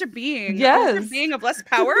my lesser being, Yes. a lesser being of less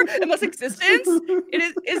power and less existence.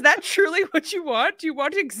 Is that truly what you want? Do you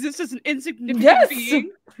want to exist as an insignificant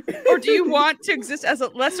being, or do you want to exist as a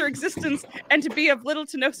lesser existence and to be of little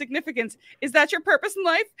to no significance? Is that your purpose in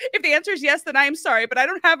life? If the answer is yes, then I am sorry, but I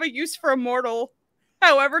don't have a use for a mortal,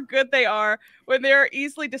 however good they are, when they are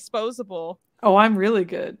easily disposable. Oh, I'm really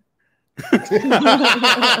good.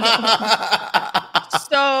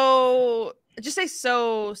 So just say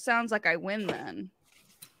so sounds like I win then.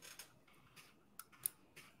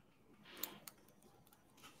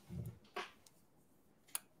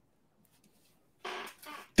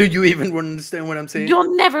 Do you even understand what I'm saying?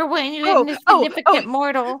 You'll never win. You're an insignificant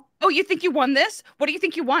mortal. Oh, you think you won this? What do you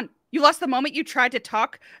think you won? You lost the moment you tried to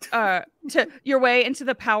talk to your way into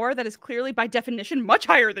the power that is clearly, by definition, much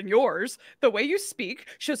higher than yours. The way you speak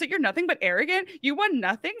shows that you're nothing but arrogant. You won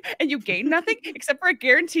nothing, and you gained nothing except for a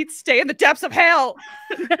guaranteed stay in the depths of hell.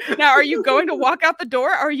 Now, are you going to walk out the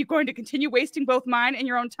door, or are you going to continue wasting both mine and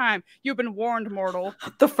your own time? You've been warned, mortal.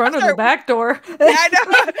 The front or the back door?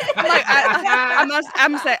 I know.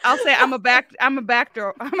 I'll say I'm a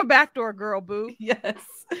backdoor girl, boo. Yes.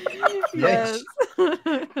 Yes.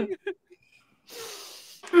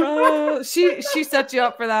 She set you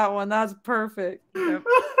up for that one. That's perfect. Yep.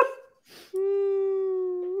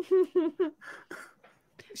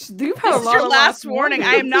 You've had a lot your of last warning.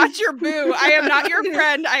 I am not your boo. I am not your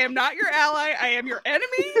friend. I am not your ally. I am your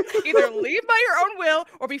enemy. Either leave by your own will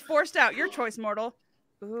or be forced out. Your choice, mortal.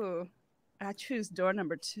 Ooh, I choose door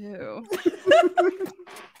number 2.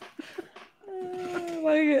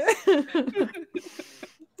 Like it.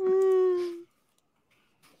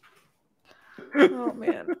 Oh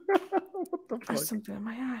man. There's something in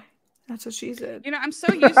my eye. That's what she said. You know, I'm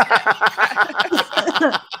so used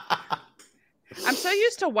to I'm so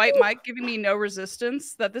used to White Mike giving me no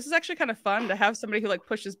resistance that this is actually kind of fun to have somebody who like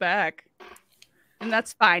pushes back. And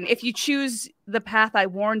that's fine. If you choose the path I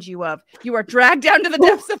warned you of, you are dragged down to the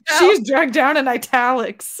depths of hell. She's dragged down in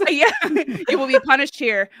italics. Yeah. You will be punished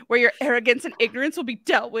here, where your arrogance and ignorance will be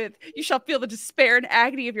dealt with. You shall feel the despair and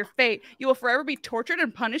agony of your fate. You will forever be tortured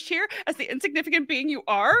and punished here as the insignificant being you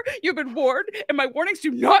are. You've been warned, and my warnings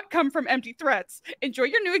do not come from empty threats. Enjoy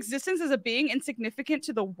your new existence as a being insignificant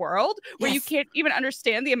to the world, where you can't even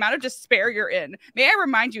understand the amount of despair you're in. May I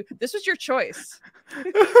remind you, this was your choice.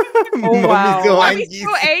 Oh, wow. Mommy's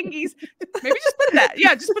so angies. Maybe just put that.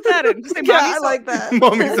 Yeah, just put that in. Just say, I like that.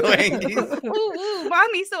 Mommy's so angry. Ooh,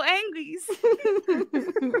 mommy's so angry.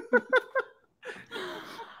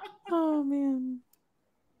 Oh man.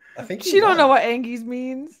 I think she don't know what angies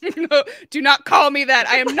means. No, do not call me that.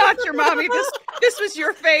 I am not your mommy. This was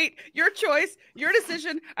your fate, your choice, your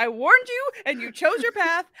decision. I warned you, and you chose your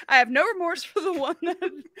path. I have no remorse for the one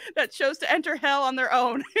that chose to enter hell on their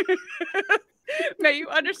own. May you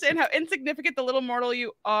understand how insignificant the little mortal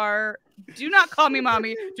you are. Do not call me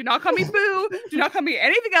mommy. Do not call me boo. Do not call me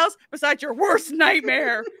anything else besides your worst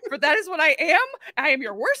nightmare. For that is what I am. I am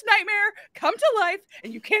your worst nightmare come to life,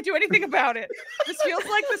 and you can't do anything about it. This feels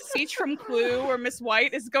like the speech from Clue where Miss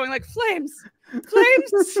White is going like, flames on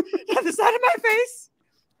the side of my face.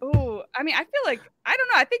 Oh, I mean, I feel like, I don't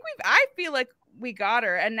know. I feel like we got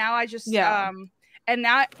her, and now I just, and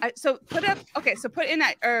now, so put up, okay, so put in,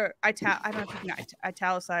 or I don't know if you can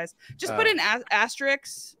italicize. Just put in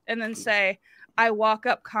asterisks and then say, I walk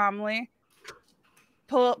up calmly,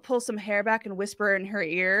 pull some hair back and whisper in her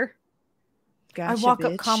ear. Gotcha, I walk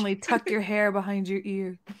bitch. up calmly, tuck your hair behind your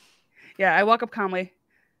ear. Yeah, I walk up calmly.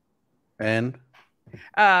 And?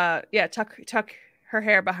 Yeah, tuck her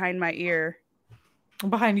hair behind my ear.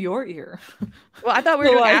 Behind your ear. Well, I thought we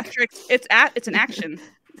were doing asterisks. It's an action.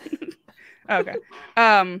 Okay.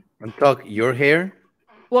 And tuck your hair?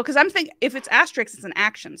 Well, because I'm thinking if it's asterisk, it's an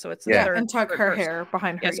action. So it's another. And tuck her hair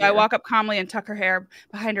behind her ear. So I walk up calmly and tuck her hair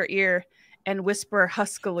behind her ear and whisper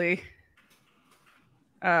huskily,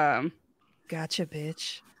 gotcha,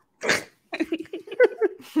 bitch.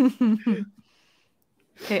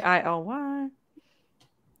 K-I-L-Y.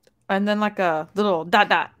 And then like a little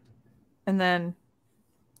dot. And then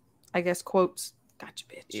I guess quotes, gotcha,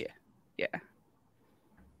 bitch. Yeah.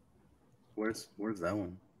 Where's that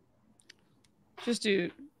one? Just do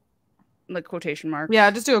like quotation marks. Yeah,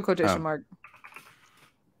 just do a quotation mark.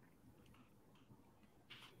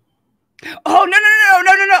 Oh no!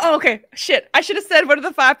 Oh, okay, shit. I should have said what do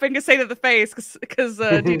the 5 fingers say to the face because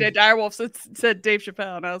DJ Direwolf said Dave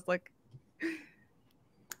Chappelle, and I was like,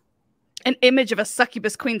 an image of a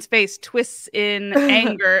succubus queen's face twists in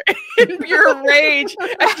anger and pure rage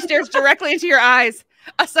as she stares directly into your eyes.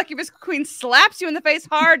 A succubus queen slaps you in the face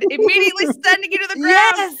hard, immediately sending you to the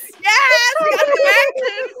ground. Yes!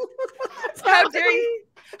 How dare you?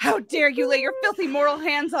 How dare you lay your filthy mortal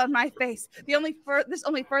hands on my face? This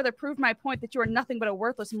only further proved my point that you are nothing but a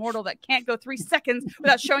worthless mortal that can't go 3 seconds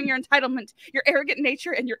without showing your entitlement, your arrogant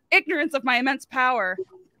nature, and your ignorance of my immense power.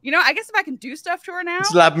 You know, I guess if I can do stuff to her now.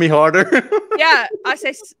 Slap me harder. Yeah, I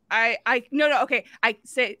say, no, okay. I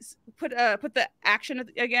say, put the action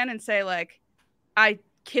again and say, like, I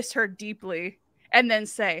kiss her deeply, and then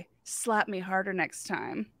say, slap me harder next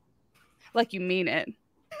time. Like you mean it.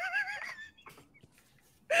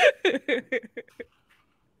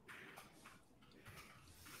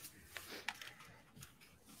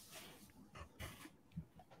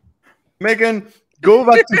 Megan, go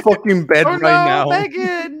back to fucking bed right now.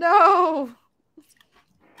 Megan, no.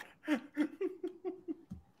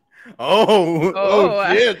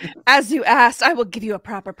 Oh, shit. As you asked, I will give you a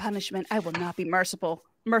proper punishment. I will not be merciful.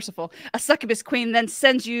 A succubus queen then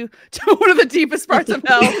sends you to one of the deepest parts of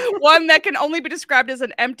hell, one that can only be described as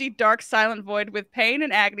an empty, dark, silent void with pain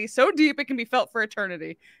and agony so deep it can be felt for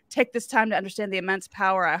eternity. Take this time to understand the immense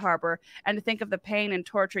power I harbor and to think of the pain and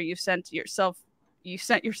torture you sent yourself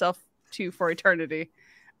to for eternity.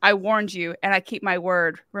 I warned you, and I keep my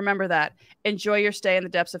word. Remember that. Enjoy your stay in the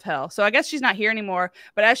depths of hell. So I guess she's not here anymore,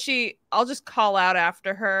 but I'll just call out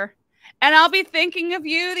after her. And I'll be thinking of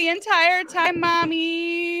you the entire time,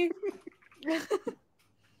 mommy.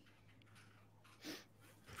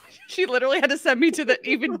 She literally had to send me to the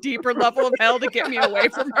even deeper level of hell to get me away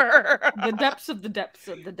from her. The depths of the depths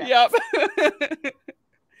of the depths. Yep.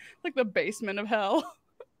 Like the basement of hell.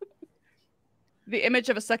 The image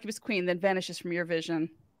of a succubus queen then vanishes from your vision.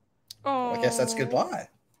 Oh, I guess that's goodbye.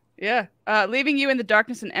 Yeah. Leaving you in the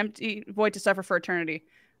darkness and empty void to suffer for eternity.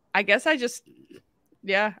 I guess I just...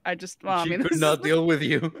 Yeah, she could not deal with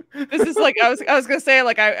you. This is like I was gonna say,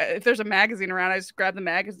 like, if there's a magazine around, I just grab the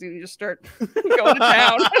magazine and just start going to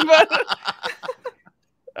town. But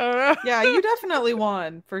yeah, you definitely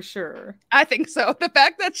won for sure. I think so. The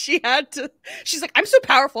fact that she's like, I'm so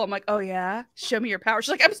powerful. I'm like, oh yeah, show me your power. She's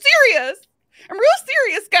like, I'm serious. I'm real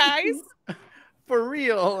serious, guys. For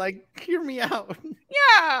real, like, hear me out.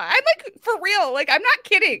 Yeah, I'm like, for real. Like, I'm not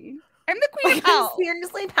kidding. I'm the queen of hell. I'm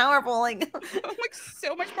seriously powerful. Like, I'm like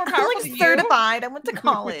so much more powerful. I'm like certified. I went to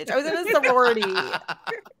college. I was in a sorority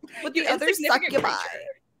with the other succubi.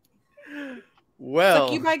 Well,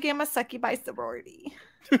 succubi gamma succubi sorority.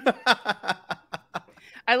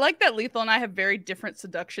 I like that Lethal and I have very different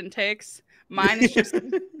seduction takes. Mine is just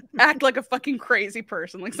act like a fucking crazy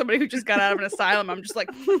person, like somebody who just got out of an asylum. I'm just like.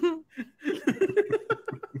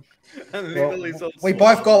 Well, we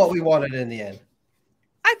both got what we wanted in the end.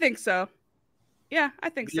 I think so. Yeah, I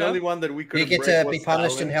think so. The only one that we could. You get to be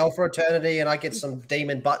punished in hell for eternity, and I get some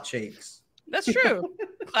demon butt cheeks. That's true.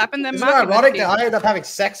 Clapping them. Isn't it ironic that I end up having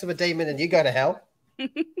sex with a demon and you go to hell?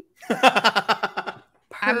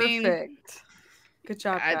 I mean, good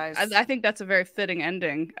job, guys. I think that's a very fitting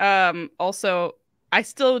ending. Also, I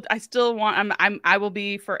still want. I will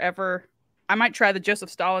be forever. I might try the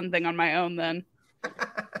Joseph Stalin thing on my own then.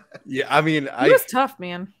 Yeah, I mean, he was tough,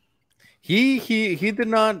 man. He did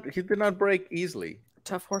not break easily.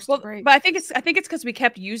 Tough horse to break. But I think it's because we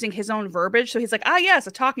kept using his own verbiage. So he's like, yeah, it's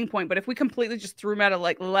a talking point. But if we completely just threw him out of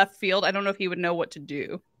like left field, I don't know if he would know what to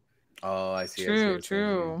do. Oh, I see.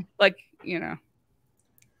 True. Like, you know.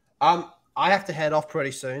 I have to head off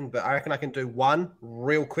pretty soon, but I reckon I can do one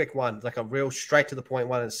real quick one, like a real straight to the point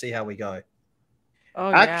one, and see how we go.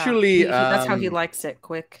 Oh, actually, yeah. That's how he likes it,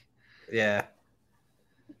 quick. Yeah.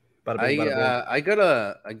 I got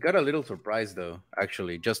a little surprise though,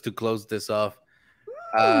 actually, just to close this off.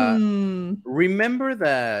 Remember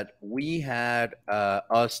that we had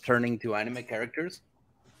us turning to anime characters?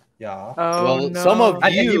 Yeah. Oh, well, no. some of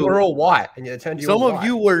you were all white, and it turned you. Some all of white.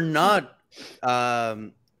 you were not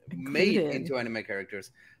made into anime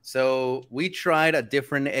characters. So we tried a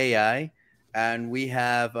different AI, and we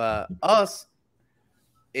have us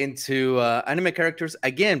into anime characters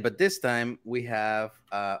again, but this time we have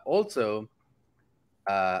also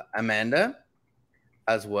Amanda,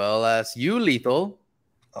 as well as you, Lethal,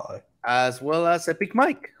 as well as Epic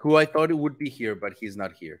Mike, who I thought it would be here, but he's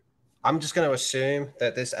not here. I'm just going to assume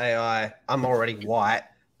that this AI, I'm already white,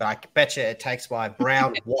 but I bet you it takes my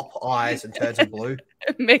brown wop eyes and turns them blue.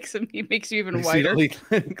 It makes you even whiter.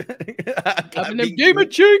 Having them demon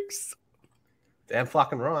cheeks. Damn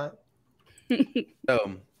fucking right.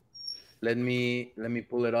 So let me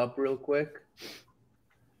pull it up real quick.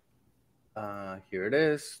 Here it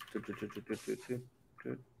is.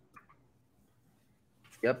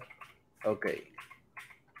 Yep. Okay.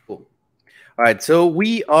 Cool. All right. So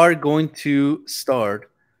we are going to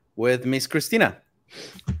start with Miss Christina.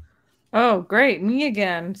 Oh, great. Me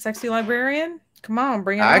again. Sexy librarian? Come on,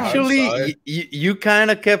 bring it on. Actually, you kind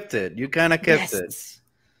of kept it. You kind of kept it.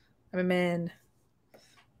 I'm in.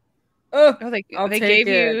 Oh, I'll they take gave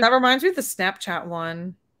it. you. That reminds me of the Snapchat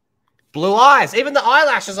one. Blue eyes. Even the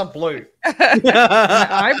eyelashes are blue. My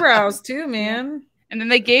eyebrows too, man. And then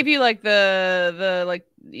they gave you like the like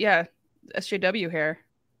SJW hair.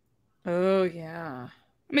 Oh yeah.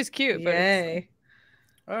 I mean, it's cute, but Yay.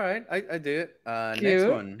 All right, I do it. Next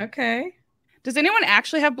Cute. one. Okay. Does anyone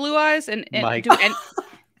actually have blue eyes? And Mike. What?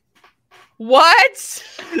 What?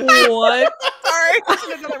 Sorry, I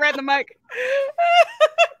should have read the mic.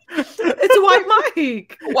 It's White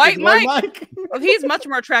Mike. White Mike. Well, he's much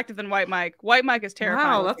more attractive than White Mike. White Mike is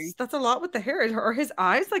terrifying. Wow, that's a lot with the hair. Are his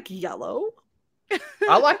eyes like yellow?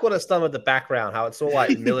 I like what it's done with the background, how it's all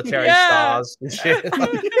like military stars and shit.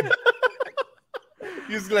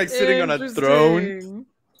 He's like sitting on a throne.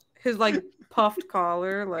 His like puffed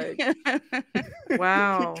collar, like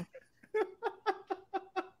wow.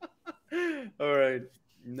 All right.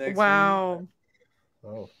 Next wow.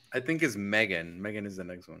 One. Oh. I think it's Megan. Megan is the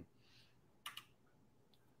next one.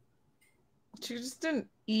 She's just an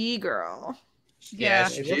e-girl. Yeah.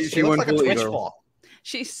 She went like a Twitch bot.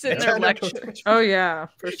 She's sitting there lecturing. Oh yeah,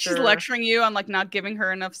 for sure. She's lecturing you on like not giving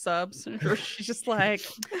her enough subs. She's just like,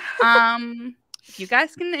 if you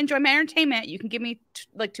guys can enjoy my entertainment, you can give me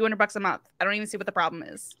like $200 a month. I don't even see what the problem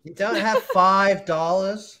is. You don't have $5.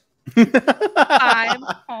 $5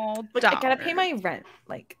 whole Like, I gotta pay my rent.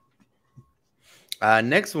 Like,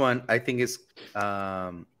 next one, I think is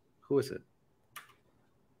who is it?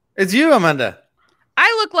 It's you, Amanda.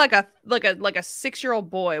 I look like a 6-year-old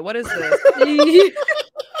boy. What is this?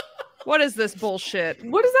 What is this bullshit?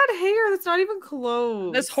 What is that hair? That's not even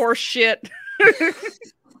close. This horse shit.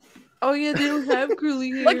 Oh yeah, they don't have curly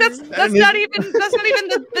hair. Like that's not even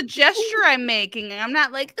the gesture I'm making. I'm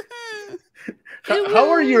not like. How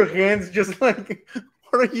are your hands? Just like,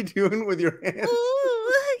 what are you doing with your hands?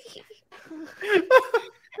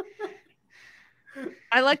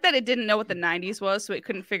 I like that it didn't know what the 90s was, so it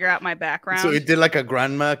couldn't figure out my background. So it did like a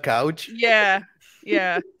grandma couch. Yeah.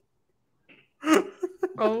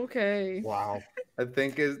 Okay. Wow. I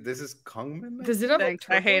think this is Kongman. Does it have Thanks,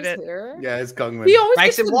 I hate it. hair? Yeah, it's Kongman. He always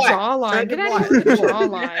Makes gets it the white. jawline. Turn Get it out of here with the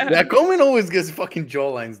jawline. Yeah, Kongman always gets fucking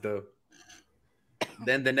jawlines though.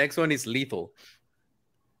 Then the next one is Lethal.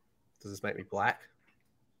 Does this make me black?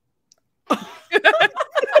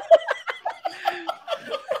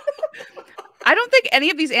 I don't think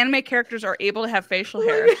any of these anime characters are able to have facial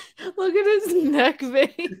hair. Look at his neck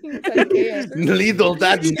veins. I can't. Lethal,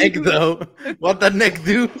 that neck though. What that neck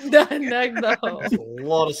do? That neck though. A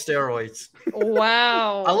lot of steroids.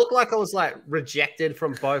 Wow. I look like I was like rejected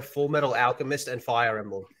from both Full Metal Alchemist and Fire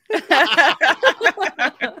Emblem.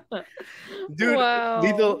 Dude, wow.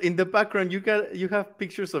 Lethal, in the background you have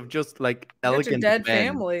pictures of just like elegant your dead men.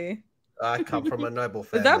 family. I come from a noble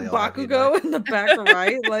family. Is that Bakugo in the back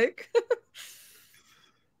right? Like.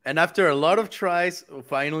 And after a lot of tries,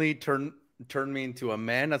 finally turned me into a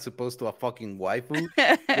man as opposed to a fucking waifu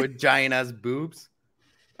with giant ass boobs.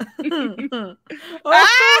 Oh.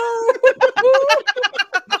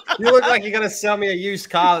 You look like you're gonna sell me a used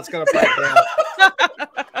car that's gonna break down.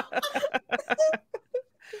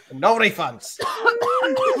 No refunds.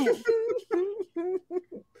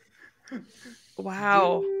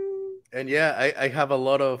 Wow. And yeah, I have a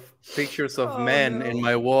lot of pictures of men in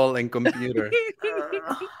my wall and computer.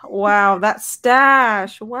 Wow, that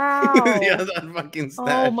stash. Wow. Yeah, that fucking stash.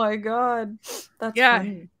 Oh my god. That's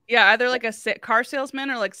funny. Yeah, either like a car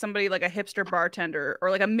salesman or like somebody like a hipster bartender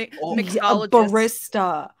or like a mixologist. A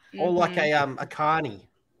barista. Or like a carny.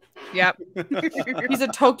 Yep. He's a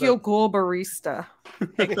Tokyo Ghoul barista.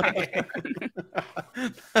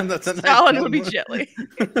 That's a Stalin would be jelly.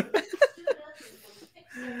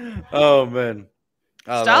 Oh man.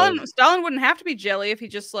 Oh, Stalin wouldn't have to be jelly if he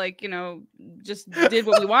just like, just did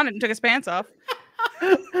what we wanted and took his pants off.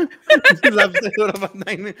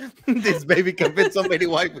 This baby can fit so many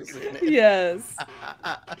waifus in it. Yes.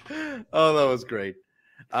 Oh, that was great.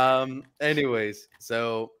 Anyways,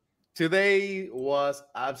 so today was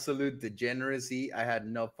absolute degeneracy. I had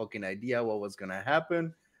no fucking idea what was gonna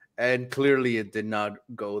happen, and clearly it did not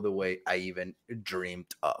go the way I even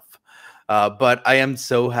dreamed of. But I am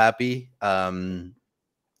so happy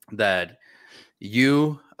that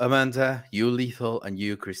you, Amanda, you, Lethal, and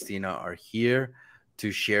you, Christina, are here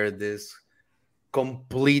to share this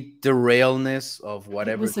complete derailness of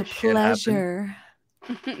whatever. It was a pleasure.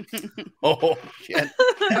 Oh shit!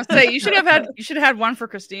 I'll say you should have had one for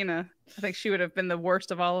Christina. I think she would have been the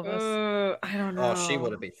worst of all of us. I don't know. Oh, she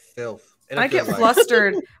would have been filth. I get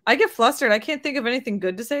flustered. I get flustered. I can't think of anything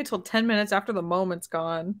good to say till 10 minutes after the moment's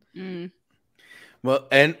gone. Well,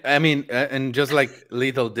 and I mean, and just like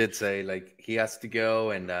Lethal did say, like he has to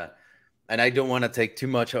go, and I don't want to take too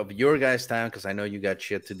much of your guys' time because I know you got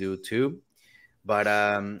shit to do too. But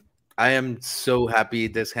I am so happy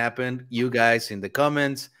this happened. You guys in the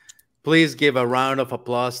comments, please give a round of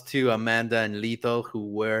applause to Amanda and Lethal, who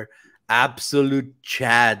were absolute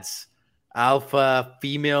chads, alpha,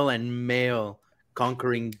 female, and male,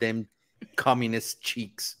 conquering them communist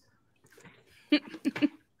cheeks.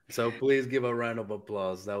 So please give a round of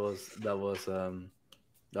applause. That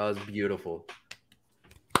was beautiful.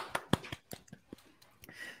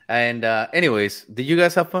 And anyways, did you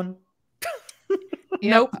guys have fun?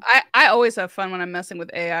 Nope. I always have fun when I'm messing with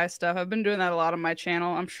AI stuff. I've been doing that a lot on my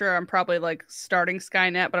channel. I'm sure I'm probably like starting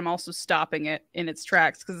Skynet, but I'm also stopping it in its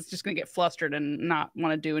tracks because it's just gonna get flustered and not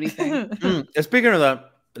want to do anything. Speaking of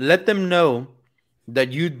that, let them know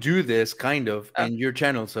that you do this kind of in your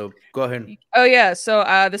channel. So go ahead. Oh yeah. So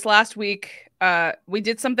this last week, we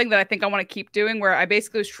did something that I think I want to keep doing, where I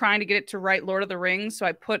basically was trying to get it to write Lord of the Rings. So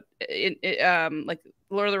I put like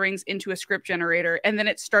Lord of the Rings into a script generator, and then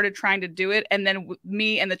it started trying to do it, and then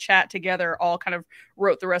me and the chat together all kind of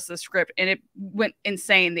wrote the rest of the script, and it went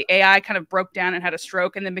insane. The AI kind of broke down and had a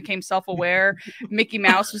stroke, and then became self-aware. Mickey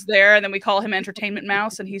Mouse was there, and then we call him Entertainment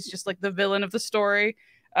Mouse, and he's just like the villain of the story.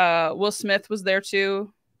 Will Smith was there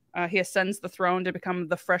too. He ascends the throne to become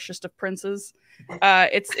the freshest of princes.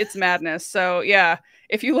 It's madness. So yeah,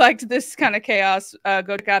 if you liked this kind of chaos,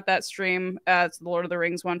 go check out that stream. It's the Lord of the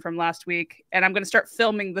Rings one from last week, and I'm going to start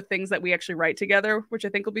filming the things that we actually write together, which I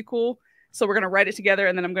think will be cool. So we're going to write it together,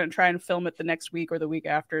 and then I'm going to try and film it the next week or the week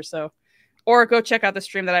after. So, or go check out the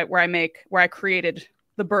stream that where I created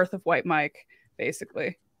the birth of White Mike,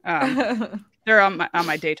 basically. They're on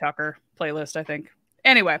my Day Talker playlist, I think.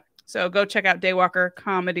 Anyway. So go check out Daywalker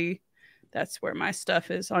Comedy. That's where my stuff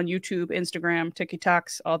is on YouTube, Instagram,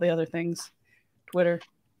 TikToks, all the other things, Twitter.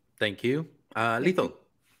 Thank you. Lethal,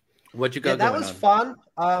 what you got that going was on?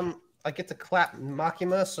 Fun. I get to clap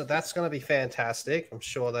Makima, so that's going to be fantastic. I'm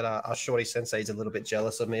sure that our Shorty Sensei is a little bit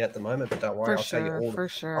jealous of me at the moment, but don't worry.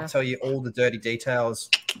 I'll tell you all the dirty details,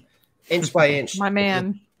 inch by inch. My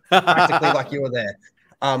man. Practically like you were there.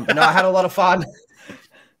 But no, I had a lot of fun.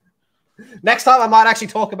 Next time I might actually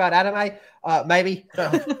talk about anime, maybe.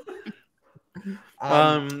 Yeah,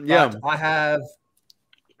 I have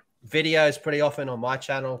videos pretty often on my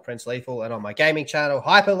channel, Prince Lethal, and on my gaming channel,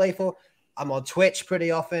 Hyper Lethal. I'm on Twitch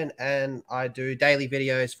pretty often, and I do daily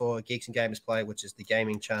videos for Geeks and Gamers Play, which is the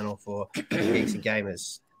gaming channel for Geeks and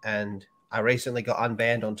Gamers. And I recently got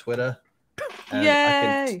unbanned on Twitter. And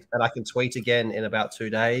Yay! I can tweet again in about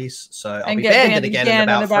 2 days. So I'll and be get banned again in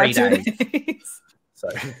about 3 days. So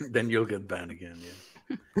then you'll get banned again.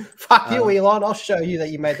 Yeah. Fuck you, Elon. I'll show you that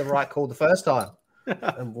you made the right call the first time,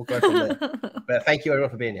 and we'll go from there. But thank you everyone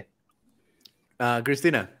for being here.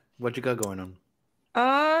 Christina, what you got going on?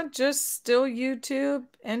 Just still YouTube,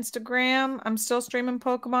 Instagram. I'm still streaming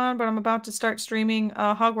Pokemon, but I'm about to start streaming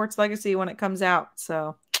Hogwarts Legacy when it comes out.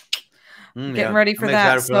 So getting ready for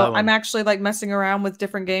that. So I'm actually like messing around with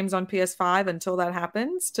different games on PS5 until that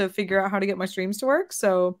happens to figure out how to get my streams to work.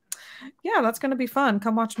 So yeah, that's going to be fun.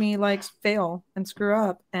 Come watch me like fail and screw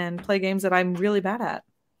up and play games that I'm really bad at.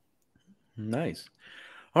 Nice.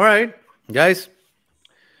 All right, guys,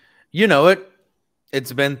 you know it.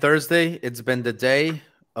 It's been Thursday. It's been the day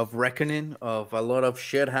of reckoning, of a lot of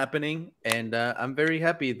shit happening. And I'm very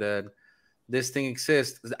happy that this thing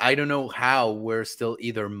exists. I don't know how we're still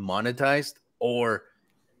either monetized or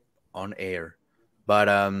on air. But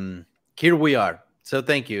here we are. So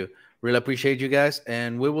thank you. Really appreciate you guys.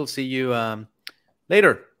 And we will see you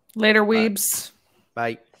later. Later, weebs.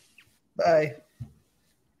 Bye. Bye.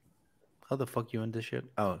 How the fuck you end this shit?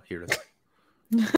 Oh, here it is.